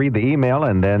email. Joe, read the email,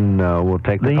 and then we'll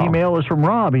take the call. The email is from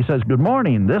Rob. He says, good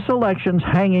morning. This election's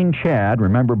hanging chad,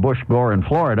 remember Bush Gore in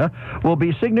Florida, will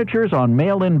be signatures on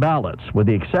mail-in ballots, with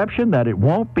the exception that it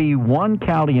won't be one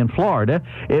county in Florida.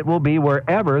 It will be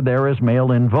wherever there is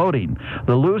mail-in voting.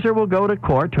 The loser will go to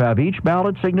court to have each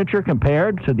ballot signature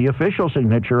compared to the official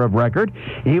signature of record,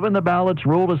 even the ballots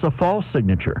ruled as a false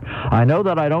signature. I know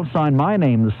that I don't sign my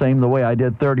name the way I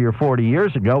did 30 or 40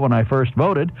 years ago when I first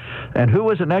voted, and who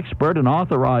is an expert in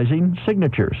authorizing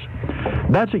signatures?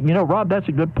 Rob, that's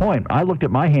a good point. I looked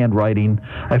at my handwriting.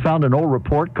 I found an old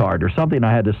report card or something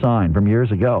I had to sign from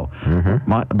years ago.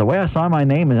 Mm-hmm. The way I sign my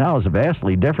name now is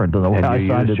vastly different than the way I signed it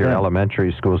then. And you used your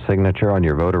elementary school signature on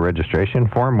your voter registration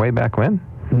form way back when?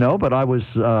 No, but I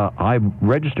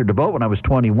registered to vote when I was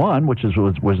 21, which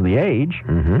was the age.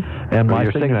 Mm-hmm. And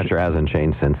your signature hasn't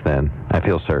changed since then. I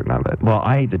feel certain of it. Well,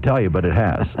 I hate to tell you, but it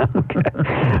has. Okay.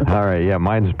 All right, yeah,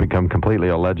 mine's become completely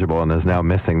illegible and is now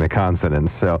missing the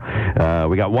consonants. So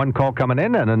we got one call coming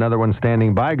in and another one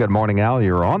standing by. Good morning, Al.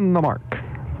 You're on the mark.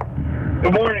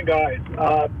 Good morning, guys.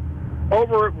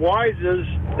 Over at Wise's,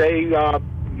 they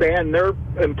banned their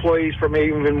employees from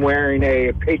even wearing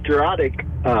a patriotic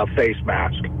face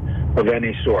mask of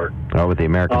any sort. Oh, with the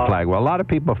American flag. Well, a lot of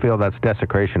people feel that's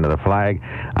desecration of the flag.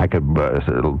 I could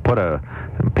put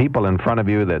people in front of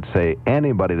you that say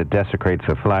anybody that desecrates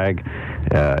the flag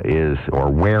is or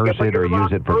wears it or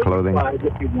use it for clothing.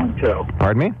 If you want to.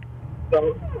 Pardon me?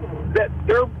 So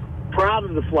they're proud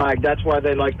of the flag. That's why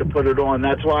they like to put it on.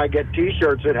 That's why I get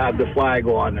T-shirts that have the flag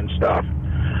on and stuff.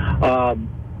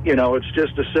 You know, it's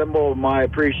just a symbol of my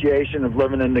appreciation of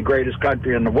living in the greatest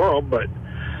country in the world, but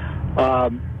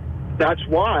that's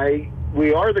why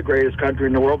we are the greatest country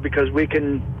in the world, because we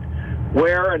can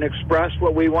wear and express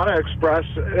what we want to express,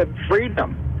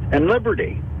 freedom and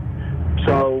liberty.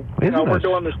 So, we're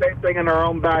doing the same thing in our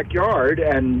own backyard,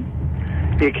 and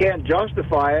you can't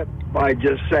justify it by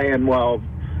just saying, well,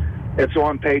 it's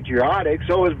unpatriotic,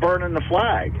 so is burning the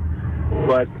flag.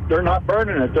 But they're not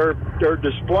burning it. They're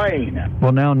displaying it.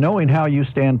 Well, now, knowing how you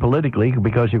stand politically,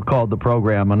 because you've called the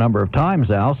program a number of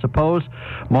times, Al, suppose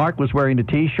Mark was wearing a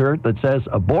T-shirt that says,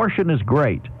 abortion is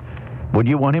great. Would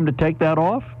you want him to take that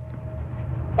off?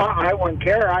 I wouldn't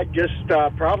care. I'd just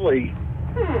probably,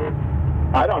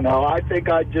 I don't know, I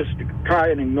think I'd just try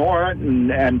and ignore it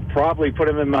and probably put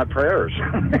them in my prayers.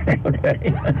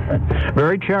 Okay.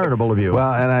 Very charitable of you.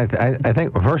 Well, and I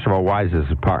think, first of all, Wise is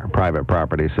private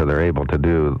property, so they're able to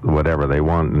do whatever they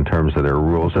want in terms of their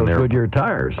rules. So and their Goodyear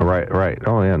tires. Right.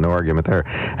 Oh, yeah, no argument there.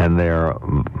 And their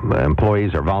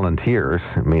employees are volunteers,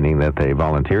 meaning that they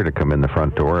volunteer to come in the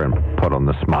front door and put on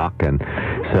the smock. And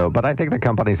so, but I think the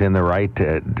company's in the right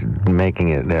making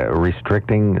it,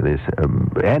 restricting this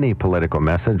any political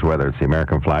message, whether it's the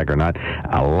American flag or not.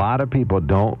 A lot of people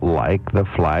don't like the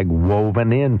flag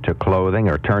woven into clothing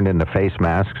or turned into face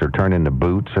masks or turned into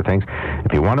boots or things.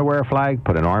 If you want to wear a flag,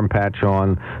 put an arm patch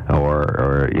on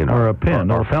or a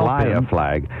pin or fly a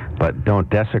flag, but don't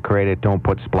desecrate it. Don't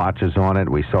put splotches on it.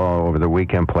 We saw over the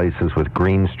weekend places with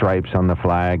green stripes on the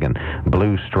flag and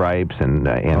blue stripes, and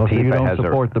Antifa so you don't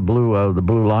support the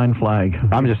blue line flag.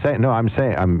 I'm just saying. No, I'm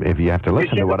saying. If you have to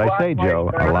listen to what I say,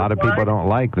 Joe, a lot of people don't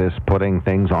like this putting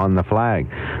things on the flag,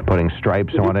 putting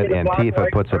stripes on it.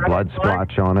 Antifa puts a blood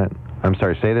splotch on it. I'm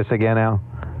sorry, say this again, Al.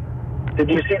 Did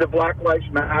you see the Black Lives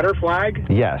Matter flag?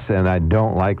 Yes, and I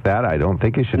don't like that. I don't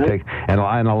think you should take... And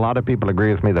a lot of people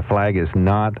agree with me. The flag is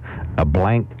not a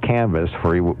blank canvas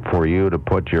for you to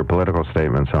put your political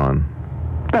statements on.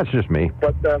 That's just me.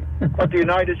 But the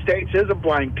United States is a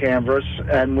blank canvas,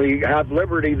 and we have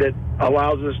liberty that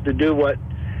allows us to do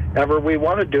whatever we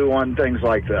want to do on things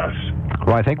like this.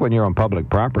 Well, I think when you're on public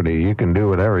property, you can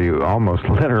do almost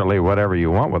literally whatever you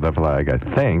want with a flag, I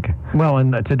think. Well,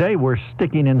 and today we're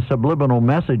sticking in subliminal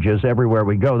messages everywhere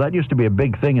we go. That used to be a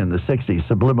big thing in the 60s,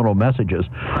 subliminal messages.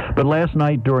 But last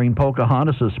night during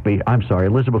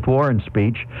Elizabeth Warren's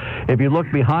speech, if you look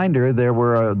behind her, there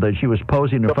were she was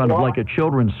posing in front of like a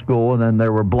children's school, and then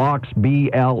there were blocks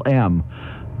BLM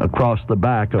across the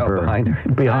back of her.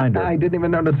 Behind her. I didn't even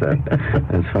notice that.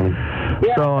 That's funny.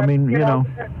 Yeah, so, I mean, you know.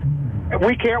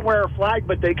 We can't wear a flag,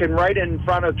 but they can write in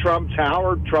front of Trump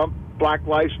Tower, Trump Black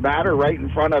Lives Matter, right in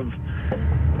front of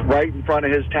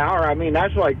his tower. I mean,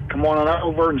 that's like, come on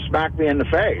over and smack me in the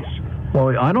face.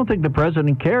 Well, I don't think the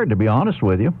president cared, to be honest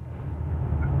with you.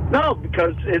 No,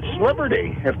 because it's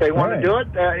liberty. If they want to do it,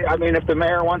 if the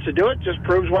mayor wants to do it, just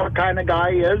proves what kind of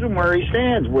guy he is and where he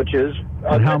stands, which is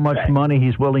and how much money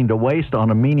he's willing to waste on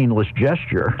a meaningless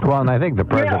gesture. Well, and I think the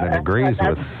president agrees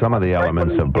with some of the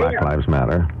elements of Black Lives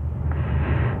Matter.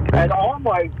 And all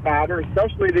lives matter,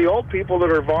 especially the old people that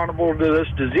are vulnerable to this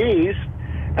disease,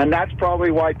 and that's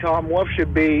probably why Tom Wolf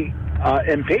should be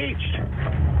impeached.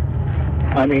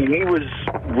 I mean, he was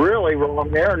really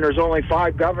wrong there, and there's only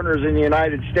 5 governors in the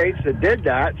United States that did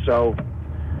that, so,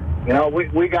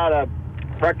 we got a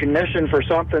recognition for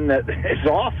something that is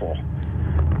awful.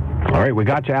 All right, we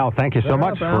got you, Al. Thank you so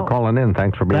much for calling in.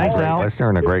 Thanks for being a great listener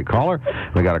and a great caller.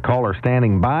 We got a caller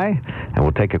standing by, and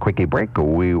we'll take a quickie break.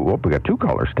 We got 2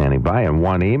 callers standing by and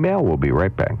 1 email. We'll be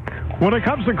right back. When it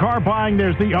comes to car buying,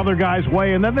 there's the other guy's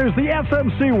way, and then there's the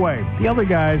SMC way. The other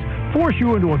guys force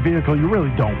you into a vehicle you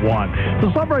really don't want.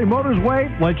 The Sunbury Motors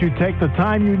way lets you take the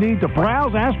time you need to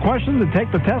browse, ask questions, and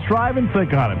take the test drive and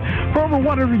think on it. For over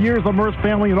 100 years, the Merce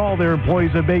family and all their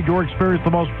employees have made your experience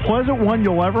the most pleasant one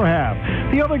you'll ever have.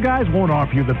 The other guys won't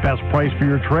offer you the best price for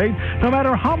your trade, no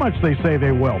matter how much they say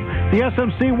they will. The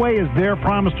SMC way is their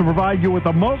promise to provide you with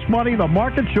the most money the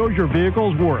market shows your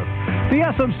vehicle is worth. The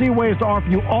SMC way is to offer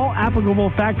you all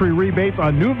applicable factory rebates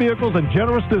on new vehicles and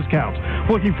generous discounts.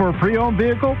 Looking for a pre-owned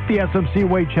vehicle? The SMC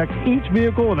way checks each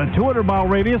vehicle in a 200-mile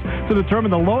radius to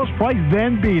determine the lowest price,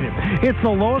 then beat it. It's the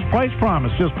lowest price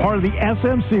promise, just part of the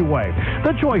SMC way.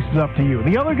 The choice is up to you,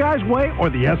 the other guy's way or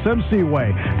the SMC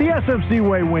way. The SMC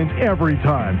way wins every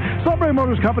time. Sunbury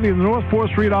Motors Company in the North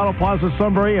 4th Street Auto Plaza,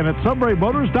 Sunbury, and at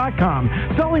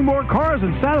sunburymotors.com. Selling more cars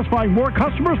and satisfying more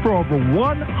customers for over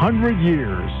 100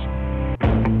 years.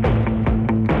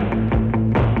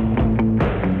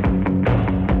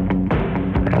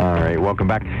 All right, welcome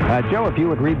back. Joe, if you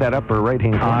would read that upper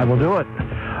right-hand corner. I will do it.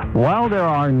 While there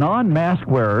are non-mask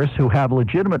wearers who have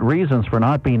legitimate reasons for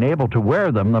not being able to wear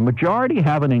them, the majority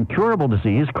have an incurable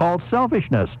disease called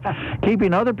selfishness.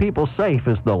 Keeping other people safe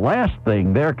is the last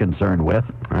thing they're concerned with.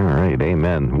 All right,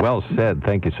 amen. Well said.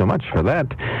 Thank you so much for that.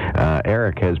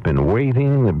 Eric has been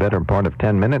waiting the better part of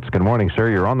 10 minutes. Good morning, sir.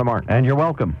 You're on the mark. And you're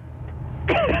welcome.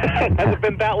 Has it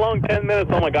been that long? 10 minutes?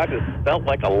 Oh, my God, it felt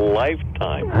like a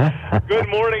lifetime. Good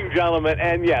morning, gentlemen,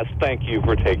 and yes, thank you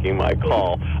for taking my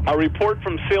call. A report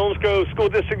from Selinsgrove School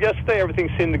District yesterday. Everything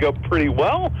seemed to go pretty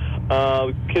well.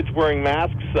 Kids wearing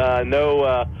masks,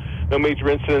 no major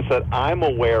incidents that I'm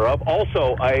aware of.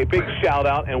 Also, a big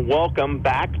shout-out and welcome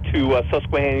back to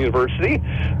Susquehanna University.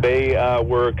 They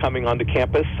were coming onto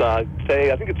campus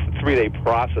today. I think it's a 3-day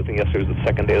process. I think yesterday was the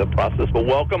second day of the process, but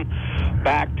welcome.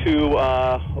 back to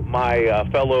my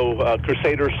fellow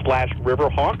Crusaders /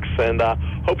 Riverhawks, and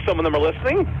hope some of them are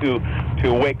listening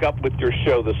to wake up with your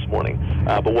show this morning.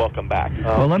 But welcome back.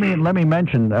 Well, let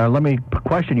me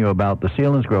question you about the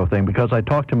Selinsgrove thing, because I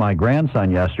talked to my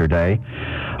grandson yesterday.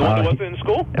 The one that wasn't in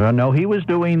school? No, he's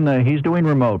doing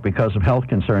remote because of health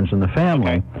concerns in the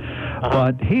family. Okay.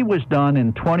 But he was done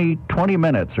in 20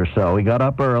 minutes or so. He got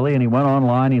up early and he went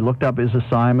online. He looked up his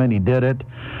assignment. He did it,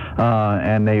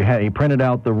 and he printed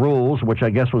out the rules, which I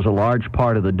guess was a large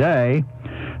part of the day,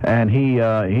 and he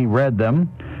read them,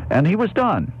 and he was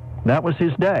done. That was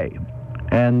his day.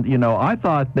 And, I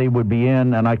thought they would be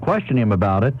in, and I questioned him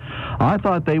about it. I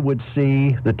thought they would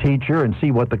see the teacher and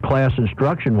see what the class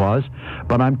instruction was,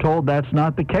 but I'm told that's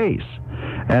not the case.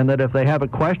 And that if they have a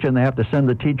question, they have to send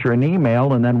the teacher an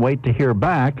email and then wait to hear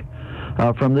back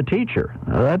from the teacher.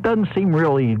 That doesn't seem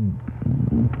really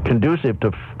conducive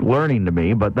to learning to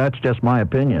me, but that's just my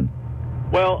opinion.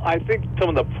 Well, I think some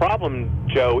of the problem,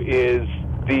 Joe, is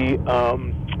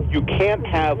you can't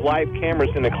have live cameras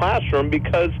in the classroom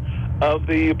because of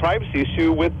the privacy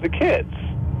issue with the kids.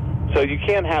 So you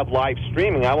can't have live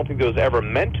streaming. I don't think it was ever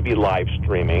meant to be live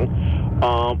streaming.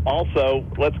 Also,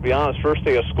 let's be honest, first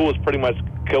day of school is pretty much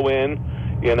go in,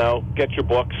 get your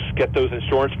books, get those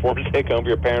insurance forms, take home for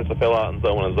your parents to fill out, and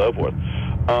so on and so forth.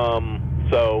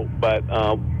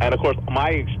 And of course, my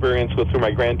experience through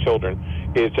my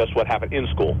grandchildren is just what happened in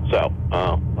school. So,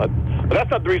 but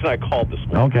that's not the reason I called this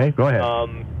morning. Okay, go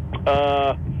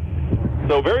ahead.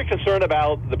 So very concerned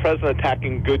about the president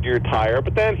attacking Goodyear Tire,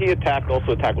 but then he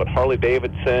also attacked Harley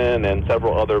Davidson and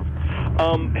several other.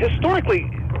 Historically,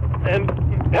 and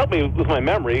help me with my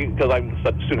memory, because I'm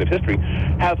such a student of history,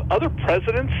 have other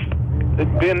presidents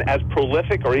been as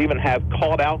prolific or even have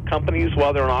called out companies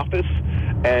while they're in office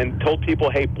and told people,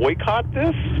 hey, boycott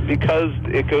this because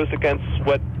it goes against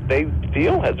what they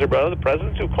feel? Has there been other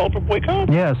presidents who called for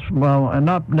boycott? Yes, well, and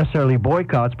not necessarily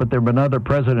boycotts, but there have been other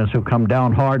presidents who come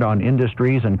down hard on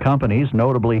industries and companies.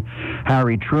 Notably,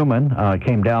 Harry Truman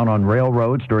came down on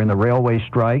railroads during the railway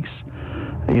strikes.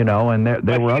 And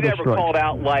there were other strikes. He never called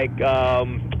out like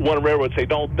one railroad say,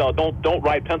 don't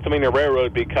ride Pennsylvania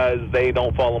Railroad because they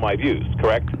don't follow my views.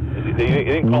 Correct? He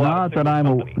didn't call not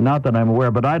that I'm aware,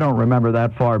 but I don't remember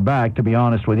that far back, to be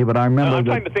honest with you. But I remember. I'm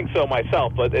trying to think so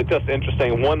myself, but it's just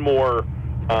interesting. One more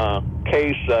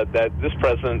case that this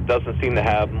president doesn't seem to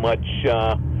have much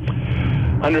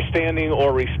understanding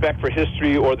or respect for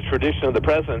history or the tradition of the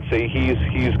presidency.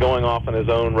 He's going off on his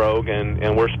own rogue,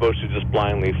 and we're supposed to just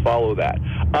blindly follow that.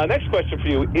 Next question for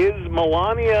you. Is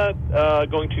Melania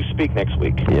going to speak next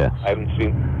week? Yes. I haven't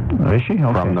seen. Is she?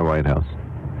 Okay. From the White House.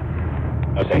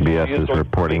 Okay. CBS is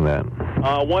reporting that.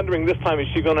 Wondering this time, is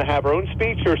she going to have her own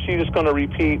speech, or is she just going to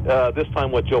repeat this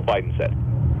time what Joe Biden said?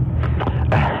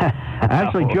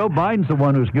 Actually, Joe Biden's the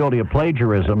one who's guilty of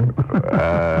plagiarism.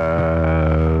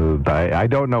 I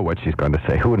don't know what she's going to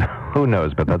say. Who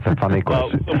knows? But that's a funny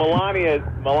question. So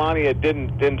Melania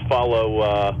didn't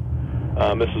follow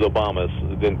Mrs. Obama's.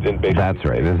 Didn't basically. That's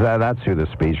right. That's who the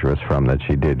speech was from that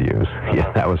she did use.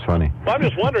 Yeah, that was funny. Well, I'm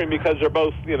just wondering because they're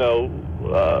both,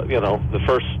 the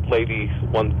first lady,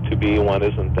 one to be, one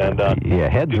isn't, and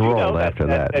heads rolled after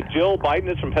that. That Jill Biden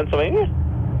is from Pennsylvania?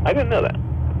 I didn't know that.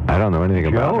 I don't know anything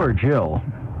about Joe her. or Jill?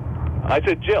 I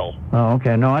said Jill. Oh,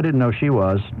 okay. No, I didn't know she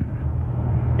was.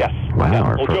 Yes. Wow.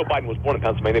 Yeah. Well, Joe Biden was born in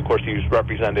Pennsylvania. Of course, he's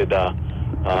represented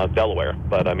Delaware.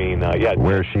 But, I mean, yeah.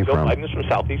 Where's she Joe from? Biden is from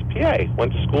Southeast PA.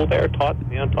 Went to school there, taught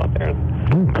there.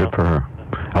 Good for her.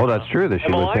 Oh, that's true that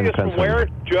she was in Pennsylvania. From where,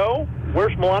 Joe?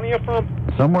 Where's Melania from?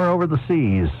 Somewhere over the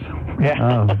seas.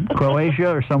 Yeah. Croatia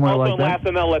or somewhere also, like that. Also,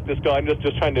 and I'll let this go. I'm just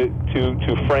trying to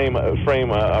frame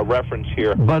a reference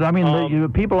here. But, I mean, the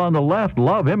people on the left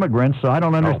love immigrants, so I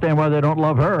don't understand why they don't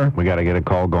love her. We got to get a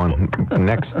call going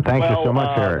next. Thank you so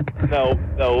much, Eric.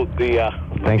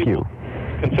 Thank you.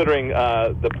 Considering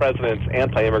the president's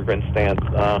anti-immigrant stance,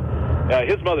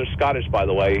 his mother's Scottish, by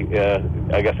the way.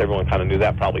 I guess everyone kind of knew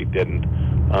that, probably didn't.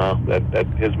 That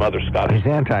his mother's Scottish. He's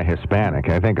anti-Hispanic.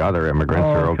 I think other immigrants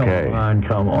are okay.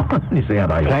 Come on. He's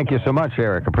anti-Hispanic. Thank you so much,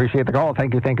 Eric. Appreciate the call.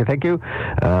 Thank you.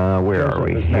 Where are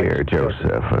we here?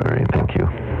 Joseph. All right, thank you.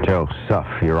 Joseph,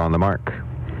 you're on the mark.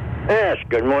 Yes,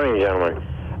 good morning, gentlemen.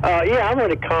 I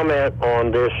want to comment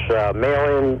on this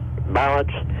mail-in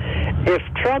ballots. If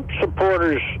Trump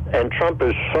supporters, and Trump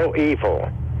is so evil,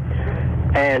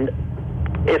 and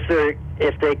if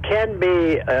they can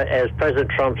be, as President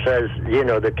Trump says,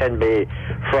 there can be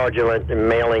fraudulent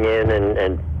mailing in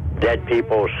and dead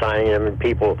people signing them and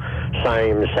people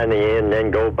signing them, sending in, and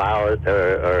then go ballot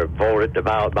or vote at the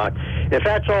ballot box. If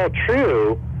that's all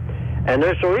true, and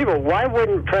they're so evil, why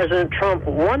wouldn't President Trump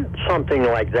want something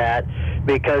like that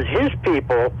because his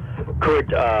people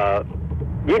could,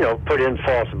 put in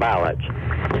false ballots.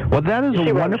 Well, that is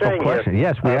a wonderful question.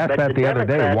 Yes, we asked that the other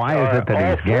day. Why is it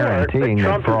that he's guaranteeing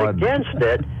that fraud against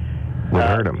it would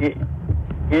hurt him?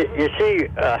 You see,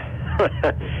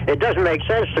 it doesn't make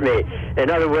sense to me.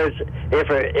 In other words,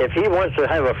 if he wants to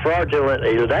have a fraudulent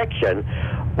election,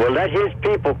 well, let his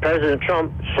people, President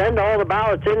Trump, send all the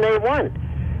ballots in they want,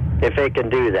 if they can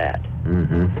do that.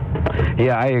 Mm-hmm.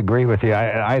 Yeah, I agree with you.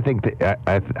 I think the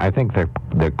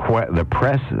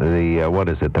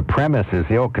premise is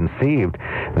ill-conceived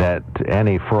that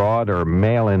any fraud or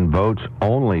mail-in votes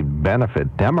only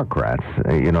benefit Democrats.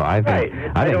 I think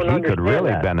he could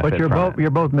really benefit. But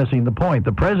you're both missing the point.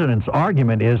 The president's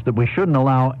argument is that we shouldn't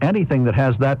allow anything that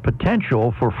has that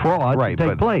potential for fraud to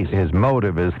take place. His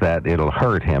motive is that it'll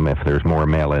hurt him if there's more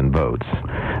mail-in votes.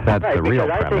 That's the real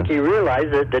premise. I think he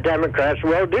realized that the Democrats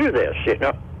will do this,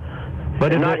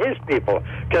 But not his people,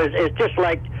 because it's just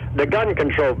like the gun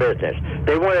control business.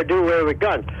 They want to do away with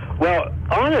guns. Well,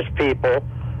 honest people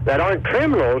that aren't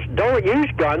criminals don't use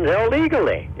guns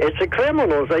illegally. It's the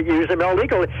criminals that use them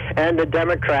illegally, and the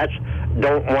Democrats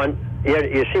don't want.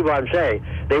 You see what I'm saying?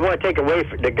 They want to take away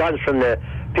the guns from the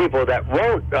people that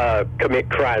won't commit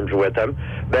crimes with them.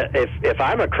 But if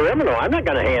I'm a criminal, I'm not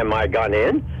going to hand my gun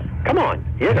in. Come on,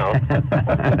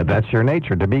 That's your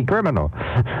nature, to be criminal.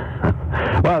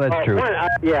 Well, that's true.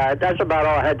 That's about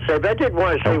all I had to say. But I did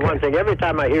want to say one thing. Every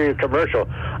time I hear your commercial,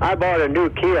 I bought a new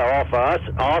Kia off of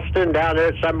Austin down there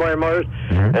at Sunbury Motors,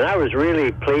 and I was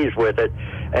really pleased with it.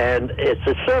 And it's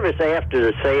a service after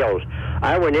the sales.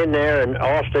 I went in there, and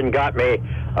Austin got me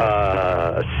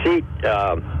seat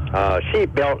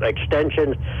belt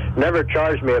extensions, never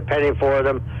charged me a penny for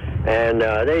them. And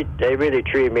they really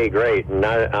treated me great, and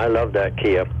I love that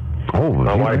Kia. Oh,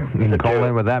 you can call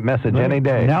in with that message any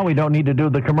day. Now we don't need to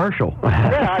do the commercial.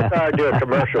 Yeah, I thought I'd do a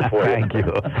commercial for you. Thank you.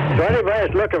 So anybody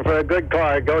that's looking for a good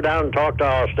car, go down and talk to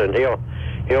Austin. He'll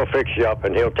fix you up,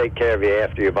 and he'll take care of you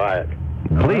after you buy it.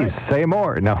 Please say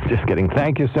more. No, just kidding.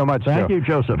 Thank you so much. Thank you,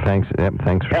 Joseph. Thanks.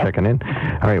 Thanks for checking in.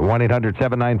 All right,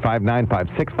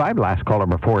 1-800-795-9565. Last caller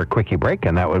before a quickie break,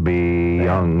 and that would be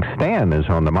young Stan is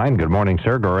on the line. Good morning,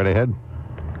 sir. Go right ahead.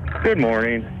 Good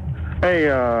morning. Hey,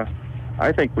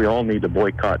 I think we all need to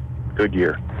boycott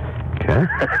Goodyear. Okay.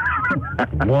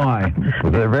 Why?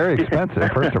 Well, they're very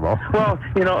expensive, first of all. Well,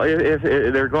 if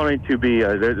they're going to be,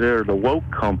 they're the woke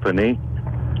company.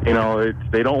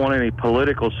 They don't want any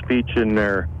political speech in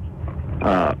their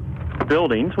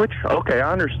buildings, which, okay,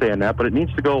 I understand that, but it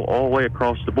needs to go all the way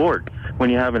across the board.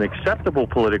 When you have an acceptable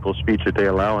political speech that they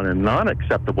allow and a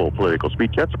non-acceptable political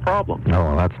speech, that's a problem. Oh,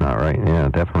 well, that's not right. Yeah,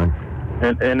 definitely.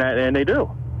 And they do.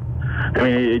 I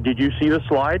mean, did you see the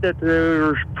slide that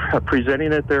they're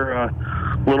presenting at their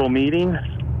little meeting,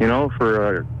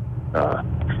 for,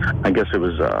 I guess it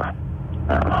was...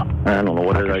 I don't know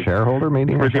what it is. A shareholder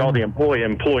meeting? Or all the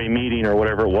employee meeting or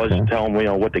whatever it was, to tell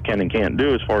them what they can and can't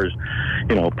do as far as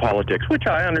politics, which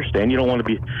I understand. You don't want to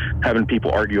be having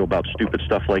people argue about stupid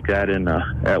stuff like that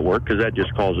at work, because that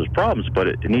just causes problems. But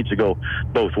it needs to go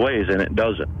both ways, and it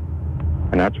doesn't.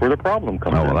 And that's where the problem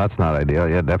comes in. Oh, well, that's not ideal.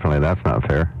 Yeah, definitely, that's not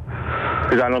fair.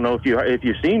 Because I don't know if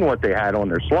you've seen what they had on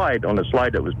their slide, on the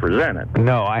slide that was presented.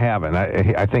 No, I haven't.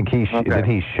 I think did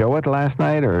he show it last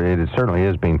night, or it certainly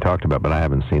is being talked about, but I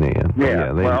haven't seen it yet.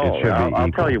 Yeah, it should be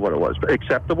I'll tell you what it was.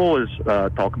 Acceptable is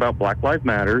talk about Black Lives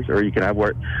Matters, or you can have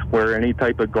wear any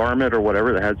type of garment or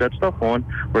whatever that has that stuff on,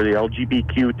 or the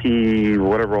LGBTQT,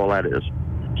 whatever all that is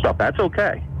stuff. That's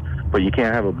okay, but you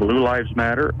can't have a Blue Lives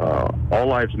Matter, All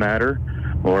Lives Matter,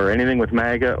 or anything with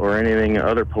MAGA or anything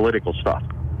other political stuff.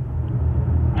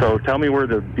 So tell me where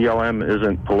the BLM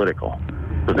isn't political,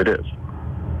 because it is.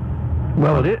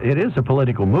 Well, it is a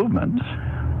political movement,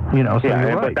 So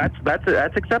you're right. But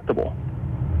that's acceptable.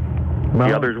 Well,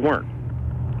 the others weren't.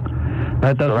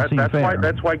 That doesn't seem fair.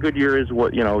 That's why Goodyear is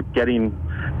getting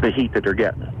the heat that they're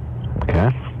getting. Okay.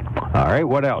 All right.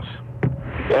 What else?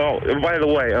 Oh, by the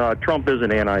way, Trump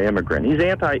isn't anti-immigrant. He's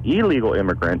anti-illegal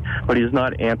immigrant, but he's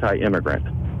not anti-immigrant.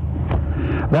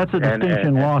 That's a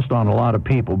distinction lost on a lot of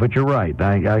people, but you're right.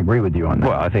 I agree with you on that.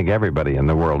 Well, I think everybody in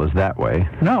the world is that way.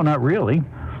 No, not really.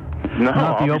 No,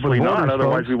 obviously not.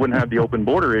 Otherwise, we wouldn't have the open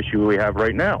border issue we have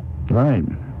right now. Right.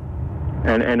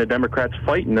 And the Democrats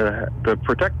fighting to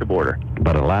protect the border.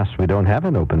 But alas, we don't have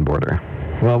an open border.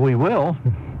 Well, we will.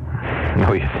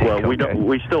 No, you think? Well, we don't.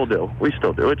 We still do. We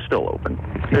still do. It's still open.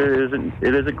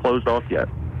 It isn't closed off yet.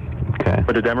 Okay.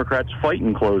 But the Democrats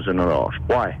fighting closing it off.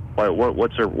 Why?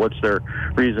 What's their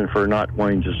reason for not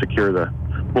wanting to secure the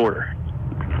border?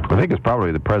 I think it's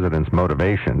probably the president's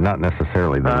motivation, not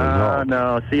necessarily the result.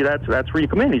 No, see, that's where you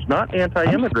come in. He's not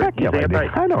anti-immigrant. He's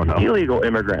I don't know. Illegal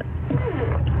immigrant.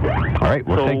 All right,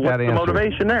 we'll take that answer. What's the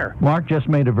motivation there? Mark just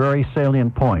made a very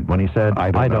salient point when he said,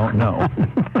 I don't know.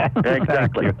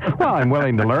 Exactly. Well, I'm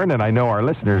willing to learn, and I know our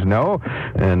listeners know,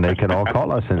 and they can all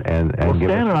call us and give Stan us...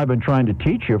 and I have been trying to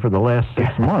teach you for the last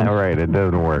 6 months. All right, it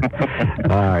doesn't work. All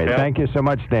right, Thank you so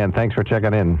much, Stan. Thanks for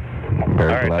checking in.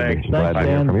 Very glad to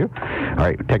hear from you. All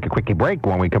right, take a quickie break.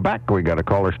 When we come back, we got a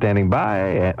caller standing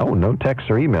by. No texts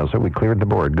or emails, so we cleared the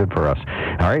board. Good for us.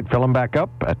 All right, fill them back up.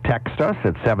 Text us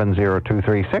at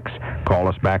 70236. Call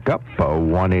us back up,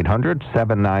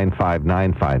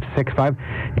 1-800-795-9565.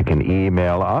 You can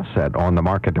email us at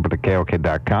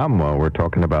onthemarket@KOK.com. We're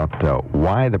talking about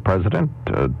why the president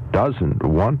doesn't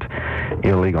want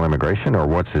illegal immigration, or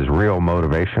what's his real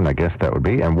motivation, I guess that would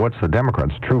be, and what's the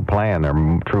Democrats' true plan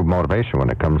or true motivation when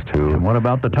it comes to... And what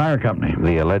about the tire company?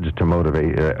 The alleged to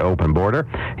motivate open border.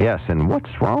 Yes, and what's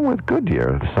wrong with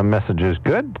Goodyear? Some messages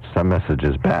good, some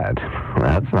messages bad.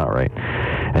 That's not right.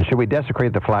 And should we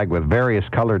desecrate the flag with various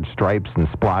colored stripes and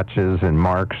splotches and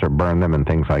marks, or burn them and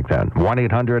things like that?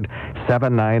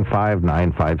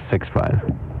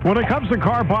 1-800-795-9565. When it comes to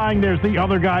car buying, there's the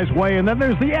other guy's way, and then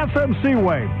there's the SMC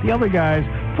way. The other guys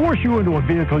force you into a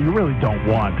vehicle you really don't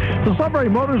want. The Sunbury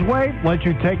Motors way lets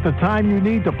you take the time you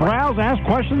need to browse, ask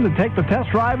questions, and take the test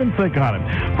drive and think on it.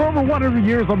 For over 100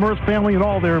 years, the Merce family and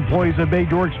all their employees have made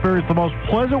your experience the most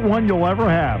pleasant one you'll ever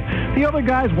have. The other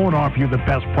guys won't offer you the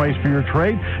best price for your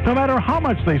trade, no matter how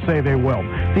much they say they will.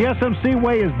 The SMC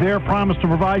way is their promise to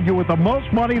provide you with the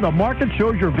most money the market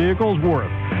shows your vehicle is worth.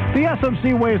 The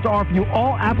SMC way is to offer you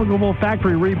all applicable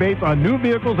factory rebates on new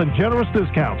vehicles and generous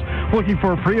discounts. Looking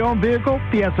for a pre-owned vehicle?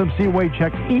 The SMC way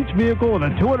checks each vehicle in a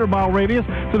 200-mile radius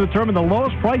to determine the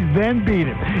lowest price, then beat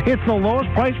it. It's the lowest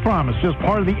price promise, just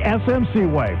part of the SMC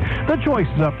way. The choice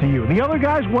is up to you. The other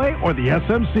guy's way or the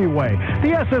SMC way.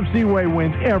 The SMC way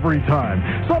wins every time.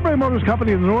 Sunbury Motors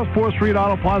Company in the North 4th Street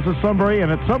Auto Plaza, Sunbury,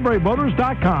 and at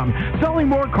sunburymotors.com. Selling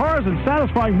more cars and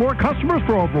satisfying more customers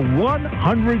for over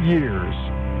 100 years.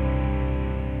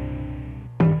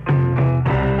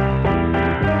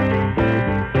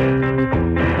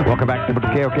 Welcome back to the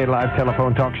KOK Live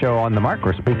Telephone Talk Show on the Mark.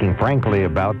 We're speaking frankly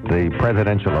about the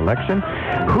presidential election.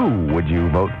 Who would you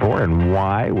vote for and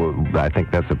why? Well, I think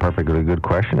that's a perfectly good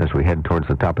question as we head towards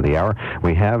the top of the hour.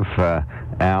 We have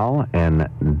Al and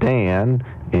Dan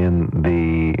in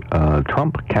the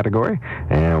Trump category,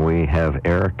 and we have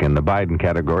Eric in the Biden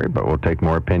category, but we'll take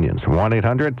more opinions.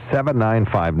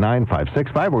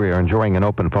 1-800-795-9565. We are enjoying an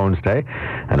open phones day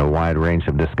and a wide range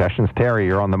of discussions. Terry,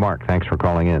 you're on the Mark. Thanks for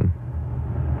calling in.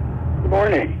 Good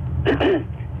morning.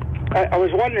 I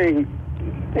was wondering,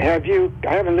 I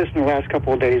haven't listened the last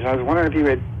couple of days. I was wondering if you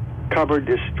had covered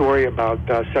this story about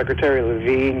Secretary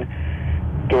Levine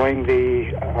doing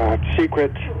the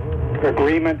secret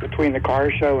agreement between the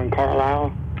car show and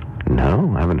Carlisle.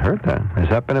 No, I haven't heard that. Has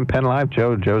that been in Penn Live?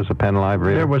 Joe's a Penn Live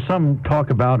reader. There was some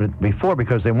talk about it before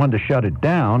because they wanted to shut it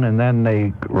down, and then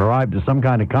they arrived at some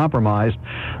kind of compromise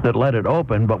that let it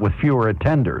open, but with fewer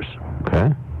attenders.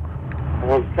 Okay.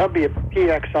 Well,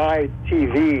 WPXI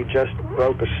TV just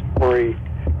broke a story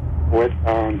with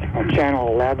on Channel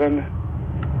 11,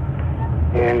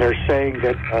 and they're saying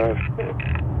that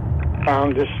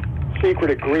found this secret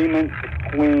agreement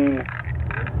between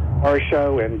car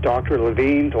show and Dr.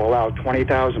 Levine to allow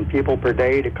 20,000 people per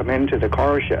day to come into the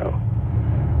car show.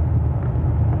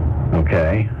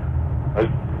 Okay. I was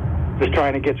just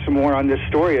trying to get some more on this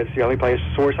story. It's the only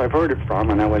source I've heard it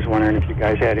from, and I was wondering if you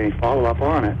guys had any follow-up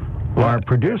on it. Well, our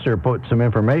producer put some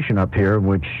information up here,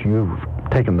 which you've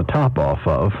taken the top off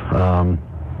of. I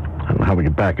don't know how we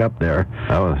get back up there.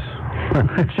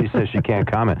 She says she can't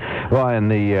comment. Well,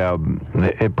 and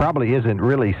it probably isn't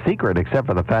really secret, except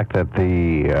for the fact that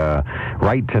the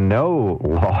right to know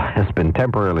law has been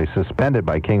temporarily suspended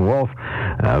by King Wolf,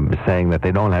 saying that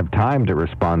they don't have time to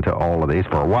respond to all of these.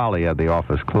 For a while, he had the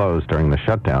office closed during the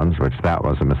shutdowns, which that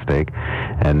was a mistake,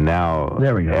 and now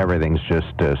everything's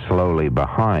just slowly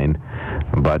behind.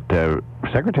 But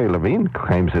Secretary Levine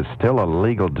claims it's still a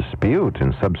legal dispute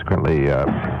and subsequently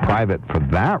private for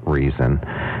that reason.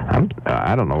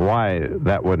 I don't know why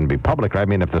that wouldn't be public. I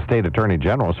mean, if the state attorney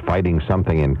general is fighting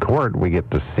something in court, we get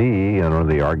to see,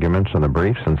 the arguments and the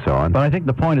briefs and so on. But I think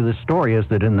the point of this story is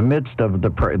that in the midst of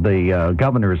the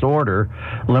governor's order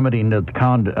limiting to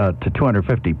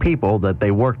 250 people, that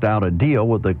they worked out a deal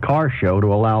with the car show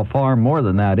to allow far more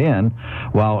than that in,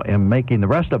 while in making the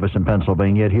rest of us in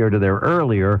Pennsylvania adhere to their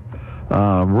earlier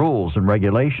rules and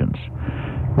regulations,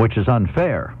 which is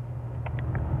unfair.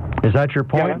 Is that your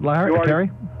point, Terry?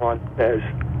 Says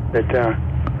that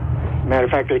Matter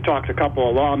of fact, they talked to a couple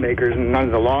of lawmakers, and none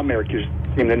of the lawmakers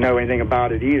seemed to know anything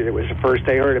about it either. It was the first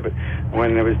they heard of it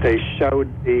when they showed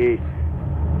the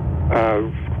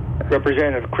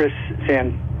Representative Chris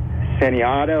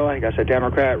Saniato, I guess a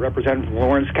Democrat representative from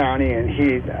Lawrence County,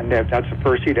 and that's the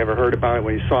first he'd ever heard about it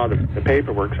when he saw the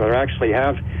paperwork. So they actually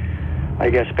have, I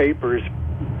guess, papers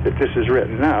that this is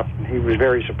written up. He was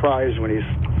very surprised when he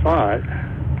saw it.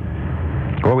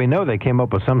 Well, we know they came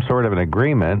up with some sort of an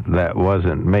agreement that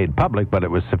wasn't made public, but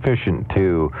it was sufficient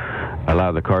to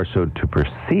allow the car show to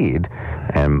proceed,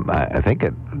 and I think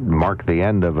it marked the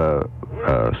end of a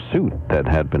suit that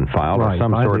had been filed, or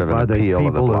some sort of an appeal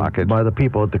of the blockage. By the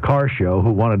people at the car show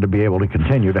who wanted to be able to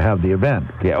continue to have the event.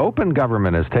 Yeah, open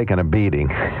government has taken a beating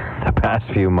the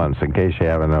past few months, in case you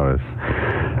haven't noticed.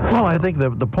 Well, I think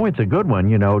the point's a good one.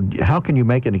 You know, how can you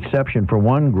make an exception for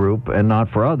one group and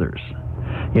not for others?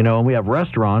 You know, we have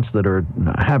restaurants that are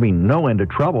having no end of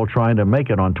trouble trying to make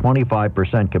it on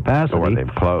 25% capacity. Or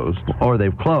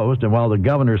they've closed. And while the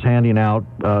governor's handing out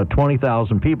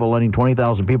 20,000 people, letting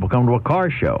 20,000 people come to a car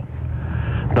show.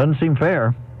 Doesn't seem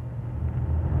fair.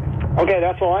 Okay,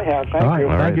 that's all I have. Thank you.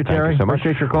 Thank you, Terry. Thank you so much.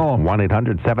 Appreciate your call.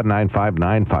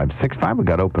 1-800-795-9565. We've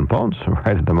got open phones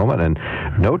right at the moment, and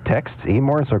no texts,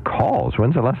 emails, or calls.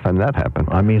 When's the last time that happened?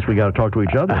 That means we got to talk to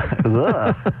each other.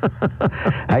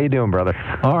 How you doing, brother?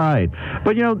 All right.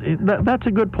 But, you know, that's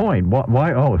a good point.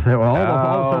 Why? All of a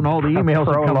sudden, all the emails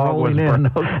have come rolling in.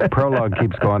 Prologue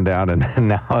keeps going down, and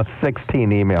now 16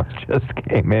 emails just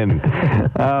came in.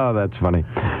 Oh, that's funny.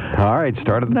 All right,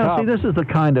 start at the top. See, this is the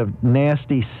kind of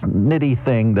nasty, nitty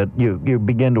thing that you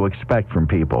begin to expect from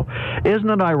people. Isn't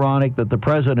it ironic that the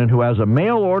president, who has a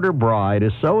mail-order bride,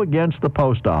 is so against the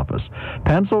post office?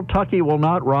 Pennsylvania will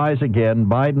not rise again.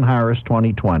 Biden-Harris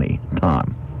 2020.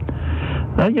 Tom.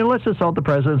 Let's insult the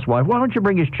president's wife. Why don't you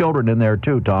bring his children in there,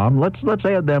 too, Tom? Let's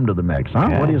add them to the mix, huh?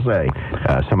 Okay. What do you say?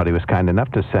 Somebody was kind enough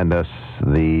to send us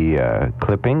the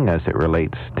clipping as it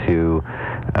relates to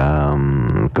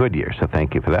Goodyear, so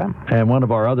thank you for that. And one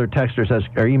of our other texters,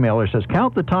 or emailers, says,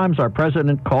 count the times our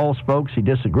president calls folks he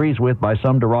disagrees with by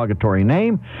some derogatory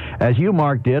name, as you,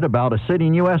 Mark, did about a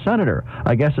sitting U.S. senator.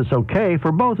 I guess it's okay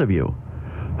for both of you.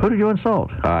 Who did you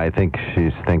insult? I think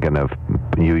she's thinking of,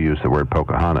 you used the word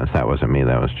Pocahontas. That wasn't me,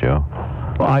 that was Joe.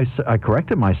 Well, I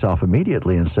corrected myself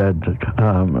immediately and said,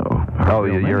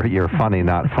 you're funny,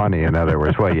 not funny, in other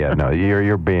words. Well, yeah, no,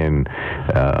 you're being,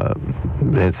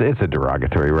 it's a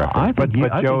derogatory reference. But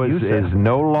Joe is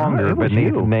no longer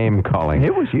beneath name-calling.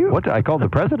 It was you. I called the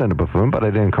president a buffoon, but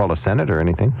I didn't call a senator or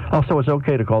anything. Oh, so it's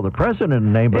okay to call the president a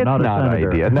name, but not a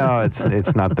senator. Idea. No,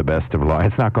 it's not the best of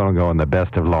Lawrence. It's not going to go on the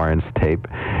best of Lawrence tape.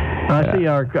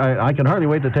 I can hardly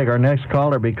wait to take our next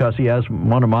caller because he has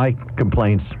one of my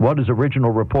complaints. What is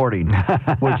original reporting,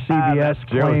 which CBS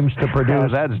claims to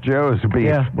produce? That's Joe's beef.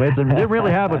 Yeah, it didn't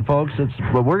really have it, folks.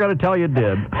 But we're going to tell you it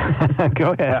did.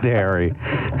 Go ahead, Harry.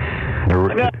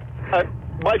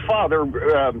 My father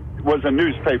was a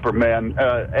newspaper man,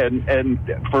 and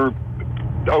for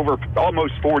over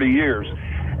almost 40 years,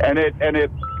 and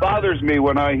it bothers me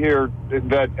when I hear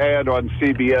that ad on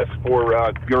CBS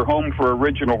for your home for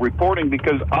original reporting,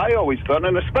 because I always thought,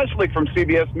 and especially from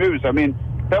CBS News, I mean,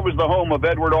 that was the home of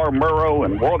Edward R. Murrow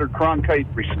and Walter Cronkite,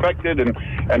 respected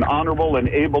and honorable and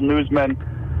able newsmen.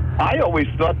 I always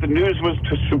thought the news was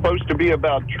supposed to be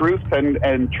about truth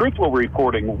and truthful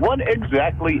reporting. What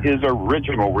exactly is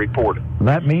original reporting?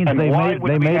 That means they made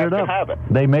it up.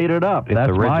 They made it up. That's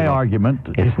original. My argument.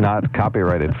 It's not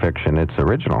copyrighted fiction. It's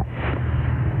original.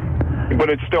 But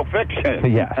it's still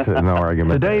fiction. Yes, no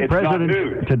argument. Today,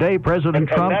 President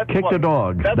Trump kicked a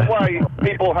dog. That's why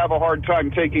people have a hard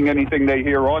time taking anything they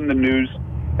hear on the news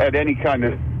at any kind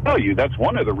of value. That's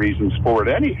one of the reasons for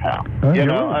it, anyhow.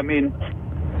 I mean,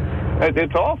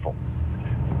 it's awful.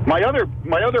 My other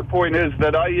point is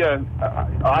that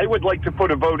I would like to put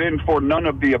a vote in for none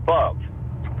of the above.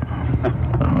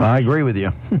 I agree with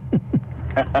you.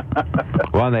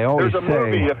 Well, they always there's a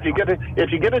movie. If you get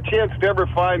a chance to ever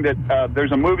find it,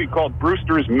 there's a movie called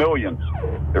Brewster's Millions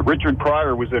that Richard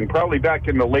Pryor was in, probably back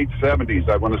in the late '70s,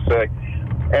 I want to say,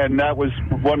 and that was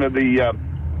one of the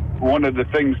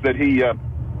things that he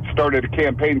started a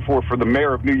campaign for the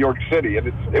mayor of New York City,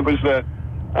 and it was a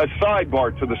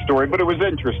sidebar to the story, but it was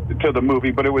interesting to the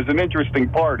movie. But it was an interesting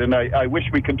part, and I wish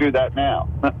we could do that now.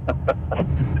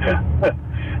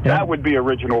 That would be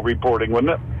original reporting,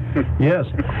 wouldn't it? Yes.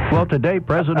 Well, today,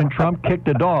 President Trump kicked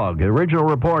a dog. Original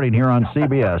reporting here on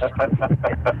CBS.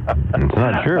 It's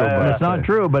not true. It's not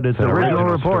true, but it's original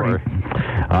reporting.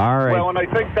 All right. Well, and I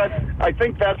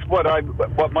think that's what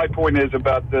my point is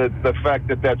about the fact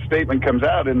that statement comes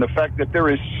out, and the fact that there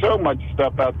is so much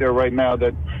stuff out there right now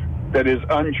that that is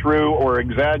untrue or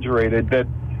exaggerated,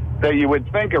 that you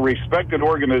would think a respected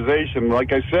organization,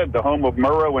 like I said, the home of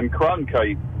Murrow and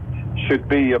Cronkite, should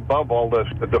be above all the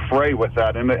fray with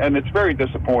that, and it's very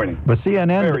disappointing. But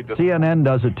CNN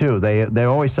does it too. They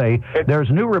always say there's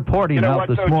new reporting out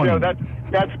this morning. Joe,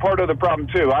 that's part of the problem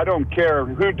too. I don't care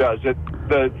who does it.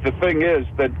 The thing is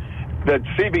that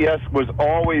CBS was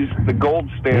always the gold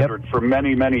standard for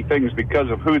many, many things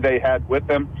because of who they had with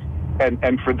them,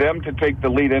 and for them to take the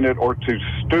lead in it or to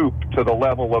stoop to the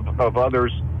level of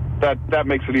others, that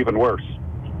makes it even worse.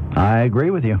 I agree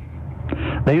with you.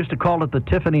 They used to call it the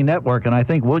Tiffany Network, and I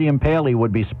think William Paley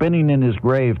would be spinning in his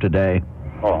grave today.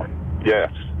 Oh, yes.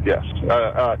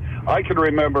 I can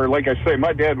remember, like I say,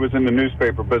 my dad was in the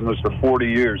newspaper business for 40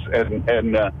 years, and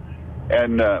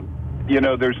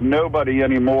there's nobody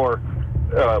anymore.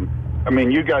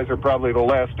 You guys are probably the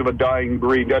last of a dying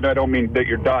breed, and I don't mean that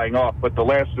you're dying off, but the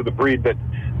last of the breed that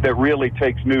really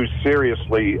takes news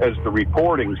seriously as the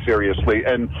reporting seriously,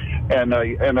 and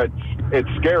it's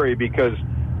scary because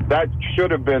that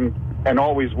should have been and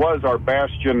always was our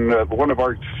bastion, one of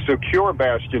our secure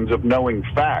bastions of knowing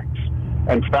facts.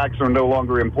 And facts are no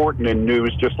longer important in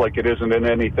news, just like it isn't in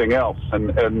anything else. And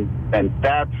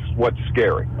that's what's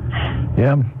scary.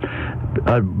 Yeah.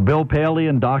 Bill Paley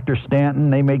and Dr. Stanton,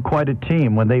 they made quite a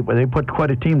team when they put quite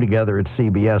a team together at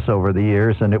CBS over the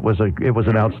years, and it was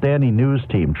an outstanding news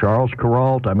team. Charles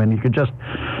Kuralt, you could just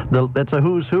it's a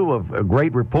who's who of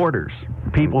great reporters,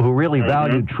 people who really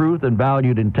valued truth and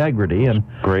valued integrity, and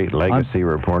great legacy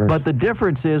reporters. But the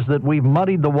difference is that we've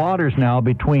muddied the waters now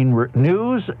between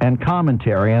news and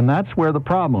commentary, and that's where the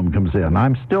problem comes in.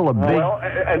 I'm still a big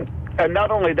And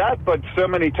not only that, but so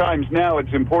many times now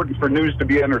it's important for news to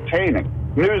be entertaining.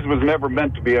 News was never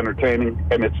meant to be entertaining,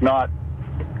 and it's not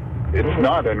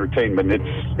entertainment.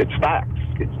 It's facts.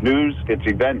 It's news. It's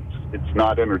events. It's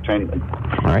not entertainment.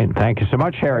 All right. Thank you so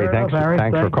much, Harry. Thanks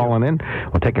for calling in.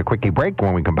 We'll take a quickie break.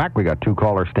 When we come back, we got 2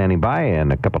 callers standing by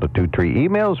and a couple of 2-3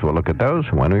 emails. We'll look at those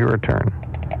when we return.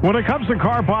 When it comes to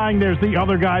car buying, there's the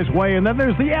other guy's way, and then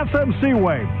there's the SMC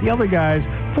way. The other guys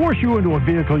force you into a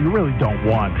vehicle you really don't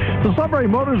want. The Sunbury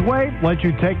Motors way lets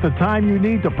you take the time you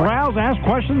need to browse, ask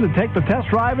questions, and take the test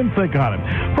drive and think on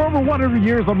it. For over 100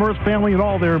 years, the Merce family and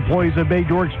all their employees have made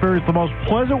your experience the most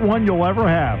pleasant one you'll ever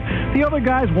have. The other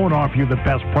guys won't offer you the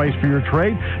best price for your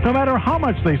trade, no matter how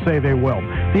much they say they will.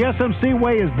 The SMC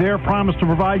way is their promise to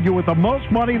provide you with the most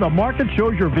money the market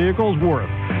shows your vehicle is worth.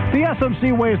 The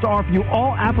SMC way is to offer you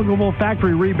all applicable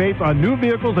factory rebates on new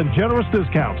vehicles and generous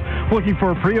discounts. Looking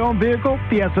for a pre-owned vehicle?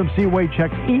 The SMC way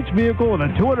checks each vehicle in a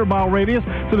 200-mile radius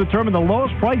to determine the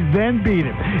lowest price, then beat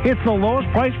it. It's the lowest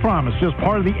price promise, just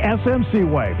part of the SMC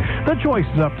way. The choice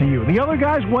is up to you, the other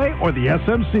guy's way or the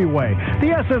SMC way.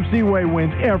 The SMC way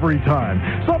wins every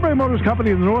time. Sunbury Motors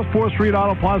Company, the North 4th Street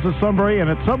Auto Plaza, Sunbury, and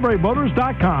at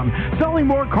sunburymotors.com. Selling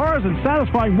more cars and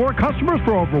satisfying more customers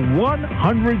for over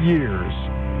 100 years.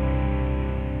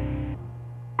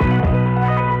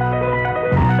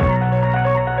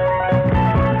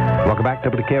 Welcome back to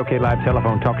the KOK Live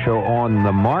Telephone Talk Show on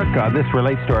the Mark. This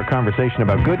relates to our conversation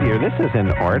about Goodyear. This is an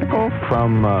article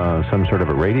from some sort of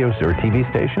a radio or TV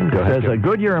station. Go ahead. It says a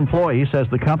Goodyear employee says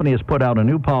the company has put out a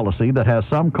new policy that has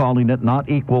some calling it not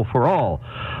equal for all.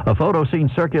 A photo seen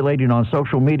circulating on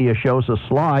social media shows a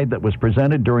slide that was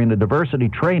presented during the diversity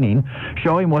training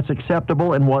showing what's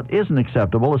acceptable and what isn't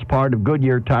acceptable as part of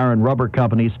Goodyear Tire and Rubber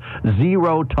Company's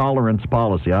zero tolerance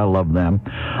policy. I love them.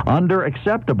 Under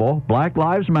acceptable, Black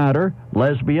Lives Matter,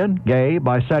 lesbian, gay,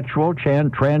 bisexual,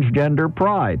 transgender,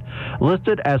 pride.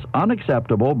 Listed as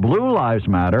unacceptable, Blue Lives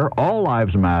Matter, All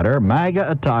Lives Matter,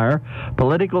 MAGA attire,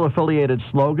 political affiliated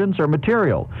slogans, or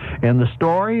material. In the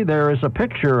story, there is a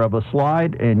picture of a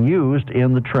slide and used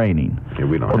in the training.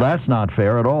 Well, that's not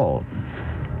fair at all.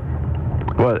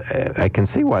 Well, I can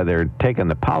see why they're taking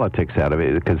the politics out of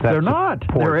it, because they're not.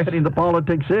 They're adding the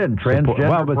politics in.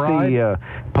 Transgender pride. The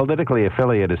politically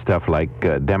affiliated stuff like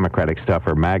Democratic stuff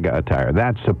or MAGA attire,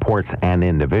 that supports an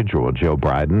individual, Joe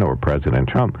Biden or President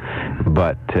Trump.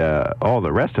 But all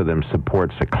the rest of them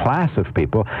supports a class of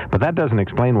people. But that doesn't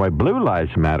explain why Blue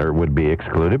Lives Matter would be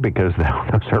excluded, because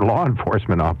those are law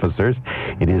enforcement officers.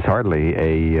 It is hardly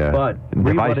a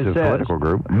divisive political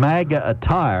group. MAGA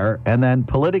attire and then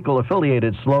political affiliated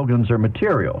slogans or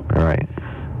material. All right.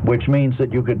 Which means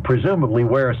that you could presumably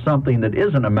wear something that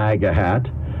isn't a MAGA hat.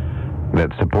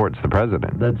 That supports the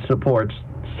president. That supports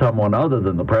someone other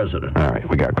than the president. All right,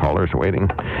 we got callers waiting.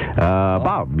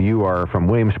 Bob, you are from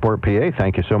Williamsport, PA.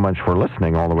 Thank you so much for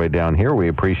listening all the way down here. We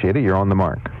appreciate it. You're on the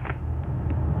mark.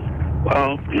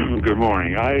 Well, good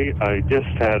morning. I just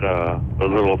had a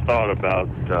little thought about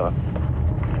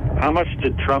How much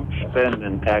did Trump spend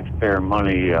in taxpayer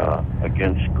money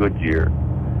against Goodyear?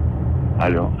 I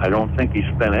don't think he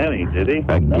spent any, did he?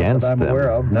 Against I'm them?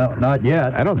 aware of. No, not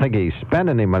yet. I don't think he spent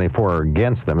any money for or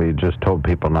against them. He just told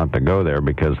people not to go there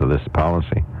because of this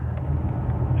policy.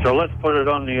 So let's put it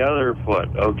on the other foot,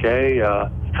 okay?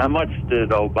 How much did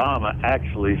Obama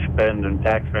actually spend in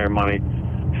taxpayer money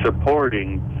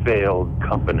supporting failed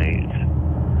companies?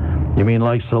 You mean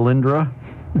like Solyndra?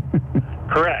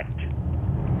 Correct.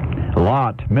 A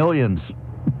lot. Millions.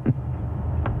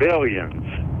 Billions.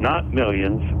 Not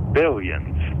millions.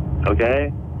 Billions.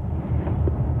 Okay?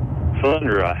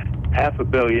 Solyndra, $500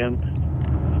 million.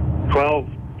 12,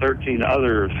 13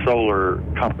 other solar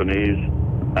companies,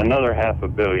 another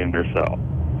 $500 million or so.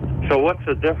 So what's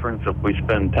the difference if we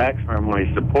spend taxpayer money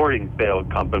supporting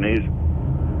failed companies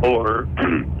or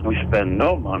we spend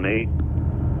no money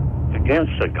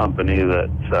against a company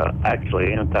that's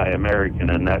actually anti-American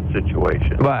in that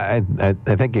situation? Well,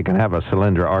 I think you can have a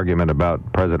Solyndra argument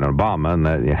about President Obama, and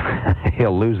that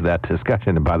he'll lose that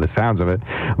discussion by the sounds of it.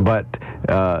 But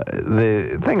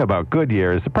the thing about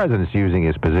Goodyear is the president's using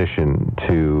his position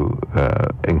to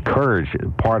encourage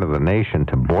part of the nation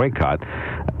to boycott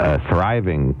a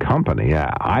thriving company.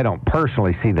 I don't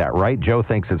personally see that right. Joe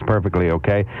thinks it's perfectly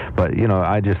okay, but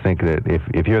I just think that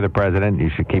if you're the president, you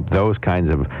should keep those kinds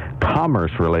of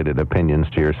commerce-related opinions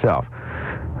to yourself.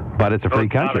 But it's a free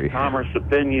country. It's not a commerce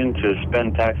opinion to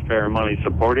spend taxpayer money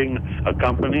supporting a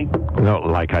company? No,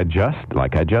 like I just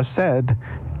said,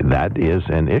 that is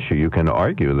an issue. You can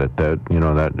argue that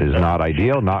is not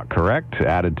ideal, not correct,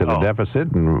 added to the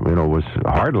deficit, and was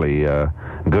hardly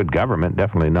good government.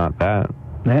 Definitely not that.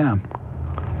 Yeah.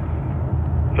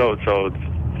 So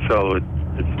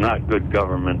it's not good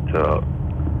government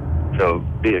to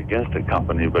be against a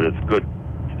company, but it's good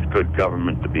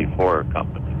government to be for a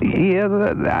company. Yeah,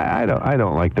 I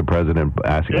don't like the president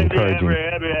encouraging.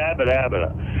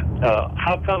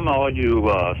 How come all you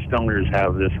stoners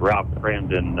have this Ralph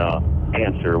Brandon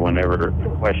answer whenever the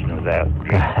question is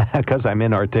asked? Because I'm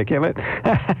inarticulate.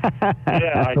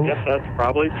 Yeah, I guess that's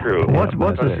probably true.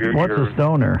 What's a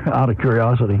stoner? Out of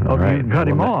curiosity. Okay, you cut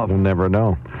him off. We'll never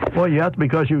know. Well, that's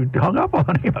because you hung up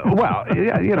on him. Well,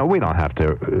 we don't have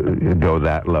to go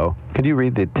that low. Could you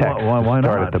read the text? Why not?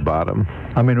 Start at the bottom.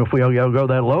 I mean, if we go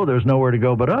that low, there's nowhere to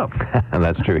go but up. And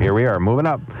that's true. Here we are, moving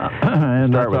up.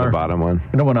 And start with the bottom one.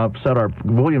 I don't want to upset our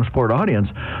Williamsport audience.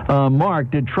 Mark,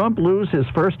 did Trump lose his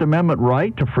First Amendment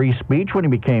right to free speech when he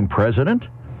became president?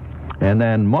 And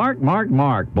then, Mark,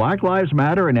 Black Lives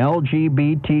Matter and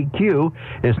LGBTQ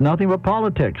is nothing but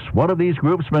politics. What have these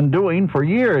groups been doing for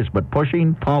years but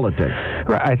pushing politics?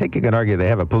 Right, I think you can argue they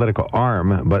have a political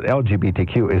arm, but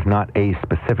LGBTQ is not a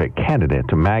specific candidate.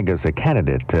 MAGA's a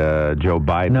candidate, Joe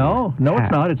Biden. No,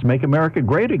 it's not. It's Make America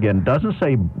Great Again. It doesn't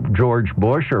say George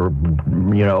Bush or,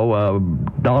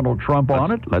 Donald Trump on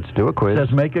it. Let's do a quiz. It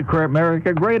says Make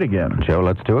America Great Again. Joe,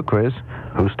 let's do a quiz.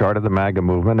 Who started the MAGA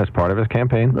movement as part of his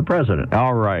campaign? The president.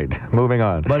 All right, moving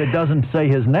on. But it doesn't say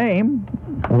his name.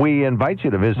 We invite you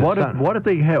to visit. What if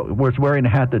he was wearing a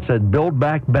hat that said "Build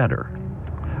Back Better"?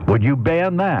 Would you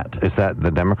ban that? Is that the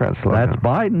Democrat slogan? That's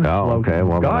Biden's slogan. Okay.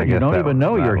 Well, God, you don't even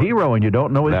know your hero and you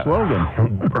don't know his slogan.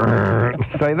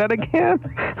 Say that again.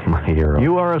 My hero.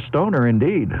 You are a stoner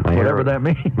indeed, whatever that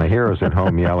means. My hero's at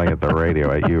home yelling at the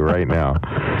radio at you right now.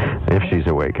 If she's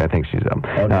awake, I think she's up.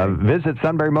 Okay. Visit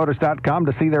SunburyMotors.com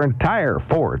to see their entire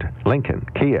Ford, Lincoln,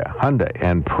 Kia, Hyundai,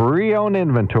 and pre-owned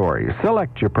inventory.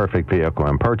 Select your perfect vehicle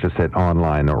and purchase it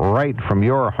online right from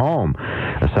your home.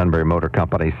 The Sunbury Motor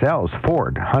Company sells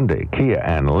Ford, Hyundai, Kia,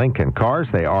 and Lincoln cars.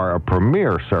 They are a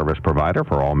premier service provider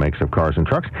for all makes of cars and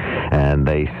trucks, and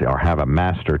they have a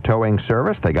master towing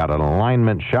service. They got an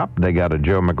alignment shop. They got a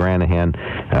Joe McGranahan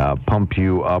pump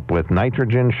you up with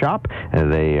nitrogen shop.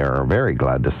 And they are very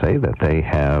glad to say that they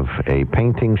have a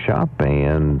painting shop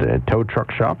and a tow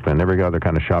truck shop and every other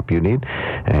kind of shop you need,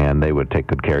 and they would take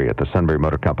good care of you at the Sunbury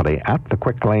Motor Company at the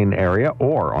Quick Lane area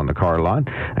or on the car lot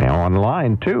and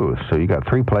online too. So you got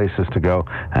 3 places to go,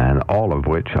 and all of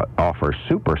which offer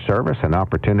super service and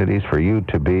opportunities for you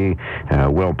to be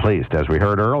well pleased. As we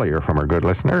heard earlier from our good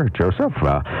listener Joseph,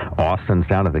 Austin's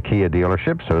down at the Kia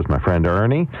dealership. So is my friend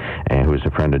Ernie, who's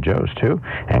a friend of Joe's too,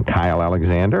 and Kyle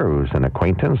Alexander, who's an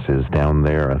acquaintance, is down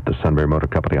there at the Sunbury Motor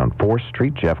Company on 4th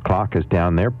Street. Jeff Clark is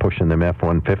down there pushing them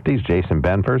F-150s. Jason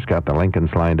Benford's got the Lincolns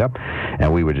lined up,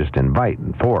 and we would just invite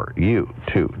for you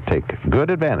to take good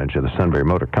advantage of the Sunbury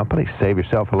Motor Company. Save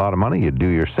yourself a lot of money. You do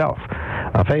yourself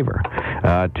a favor.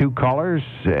 2 callers.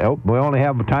 We only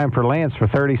have time for Lance for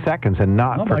 30 seconds and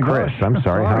not for Chris. Gosh. I'm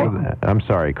sorry. I'm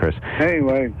sorry, Chris.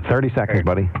 Anyway. 30 seconds,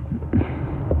 buddy.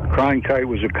 Cronkite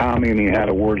was a commie and he had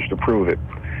the words to prove it.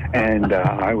 And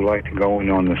I would like to go in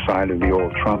on the side of the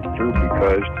old Trump, too,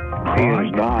 because he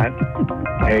is not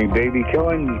a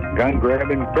baby-killing,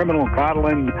 gun-grabbing,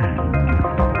 criminal-coddling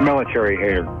military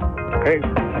hater. Okay?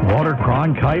 Walter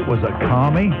Cronkite was a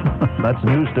commie? That's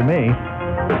news to me.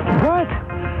 What?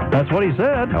 That's what he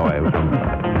said. Oh,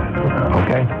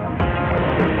 okay.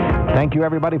 Thank you,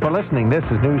 everybody, for listening. This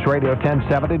is News Radio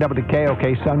 1070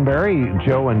 WKOK Sunbury.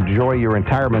 Joe, enjoy your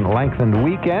retirement-lengthened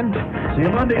weekend. See you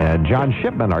Monday. John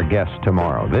Shipman, our guest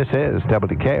tomorrow. This is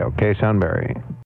WKOK Sunbury.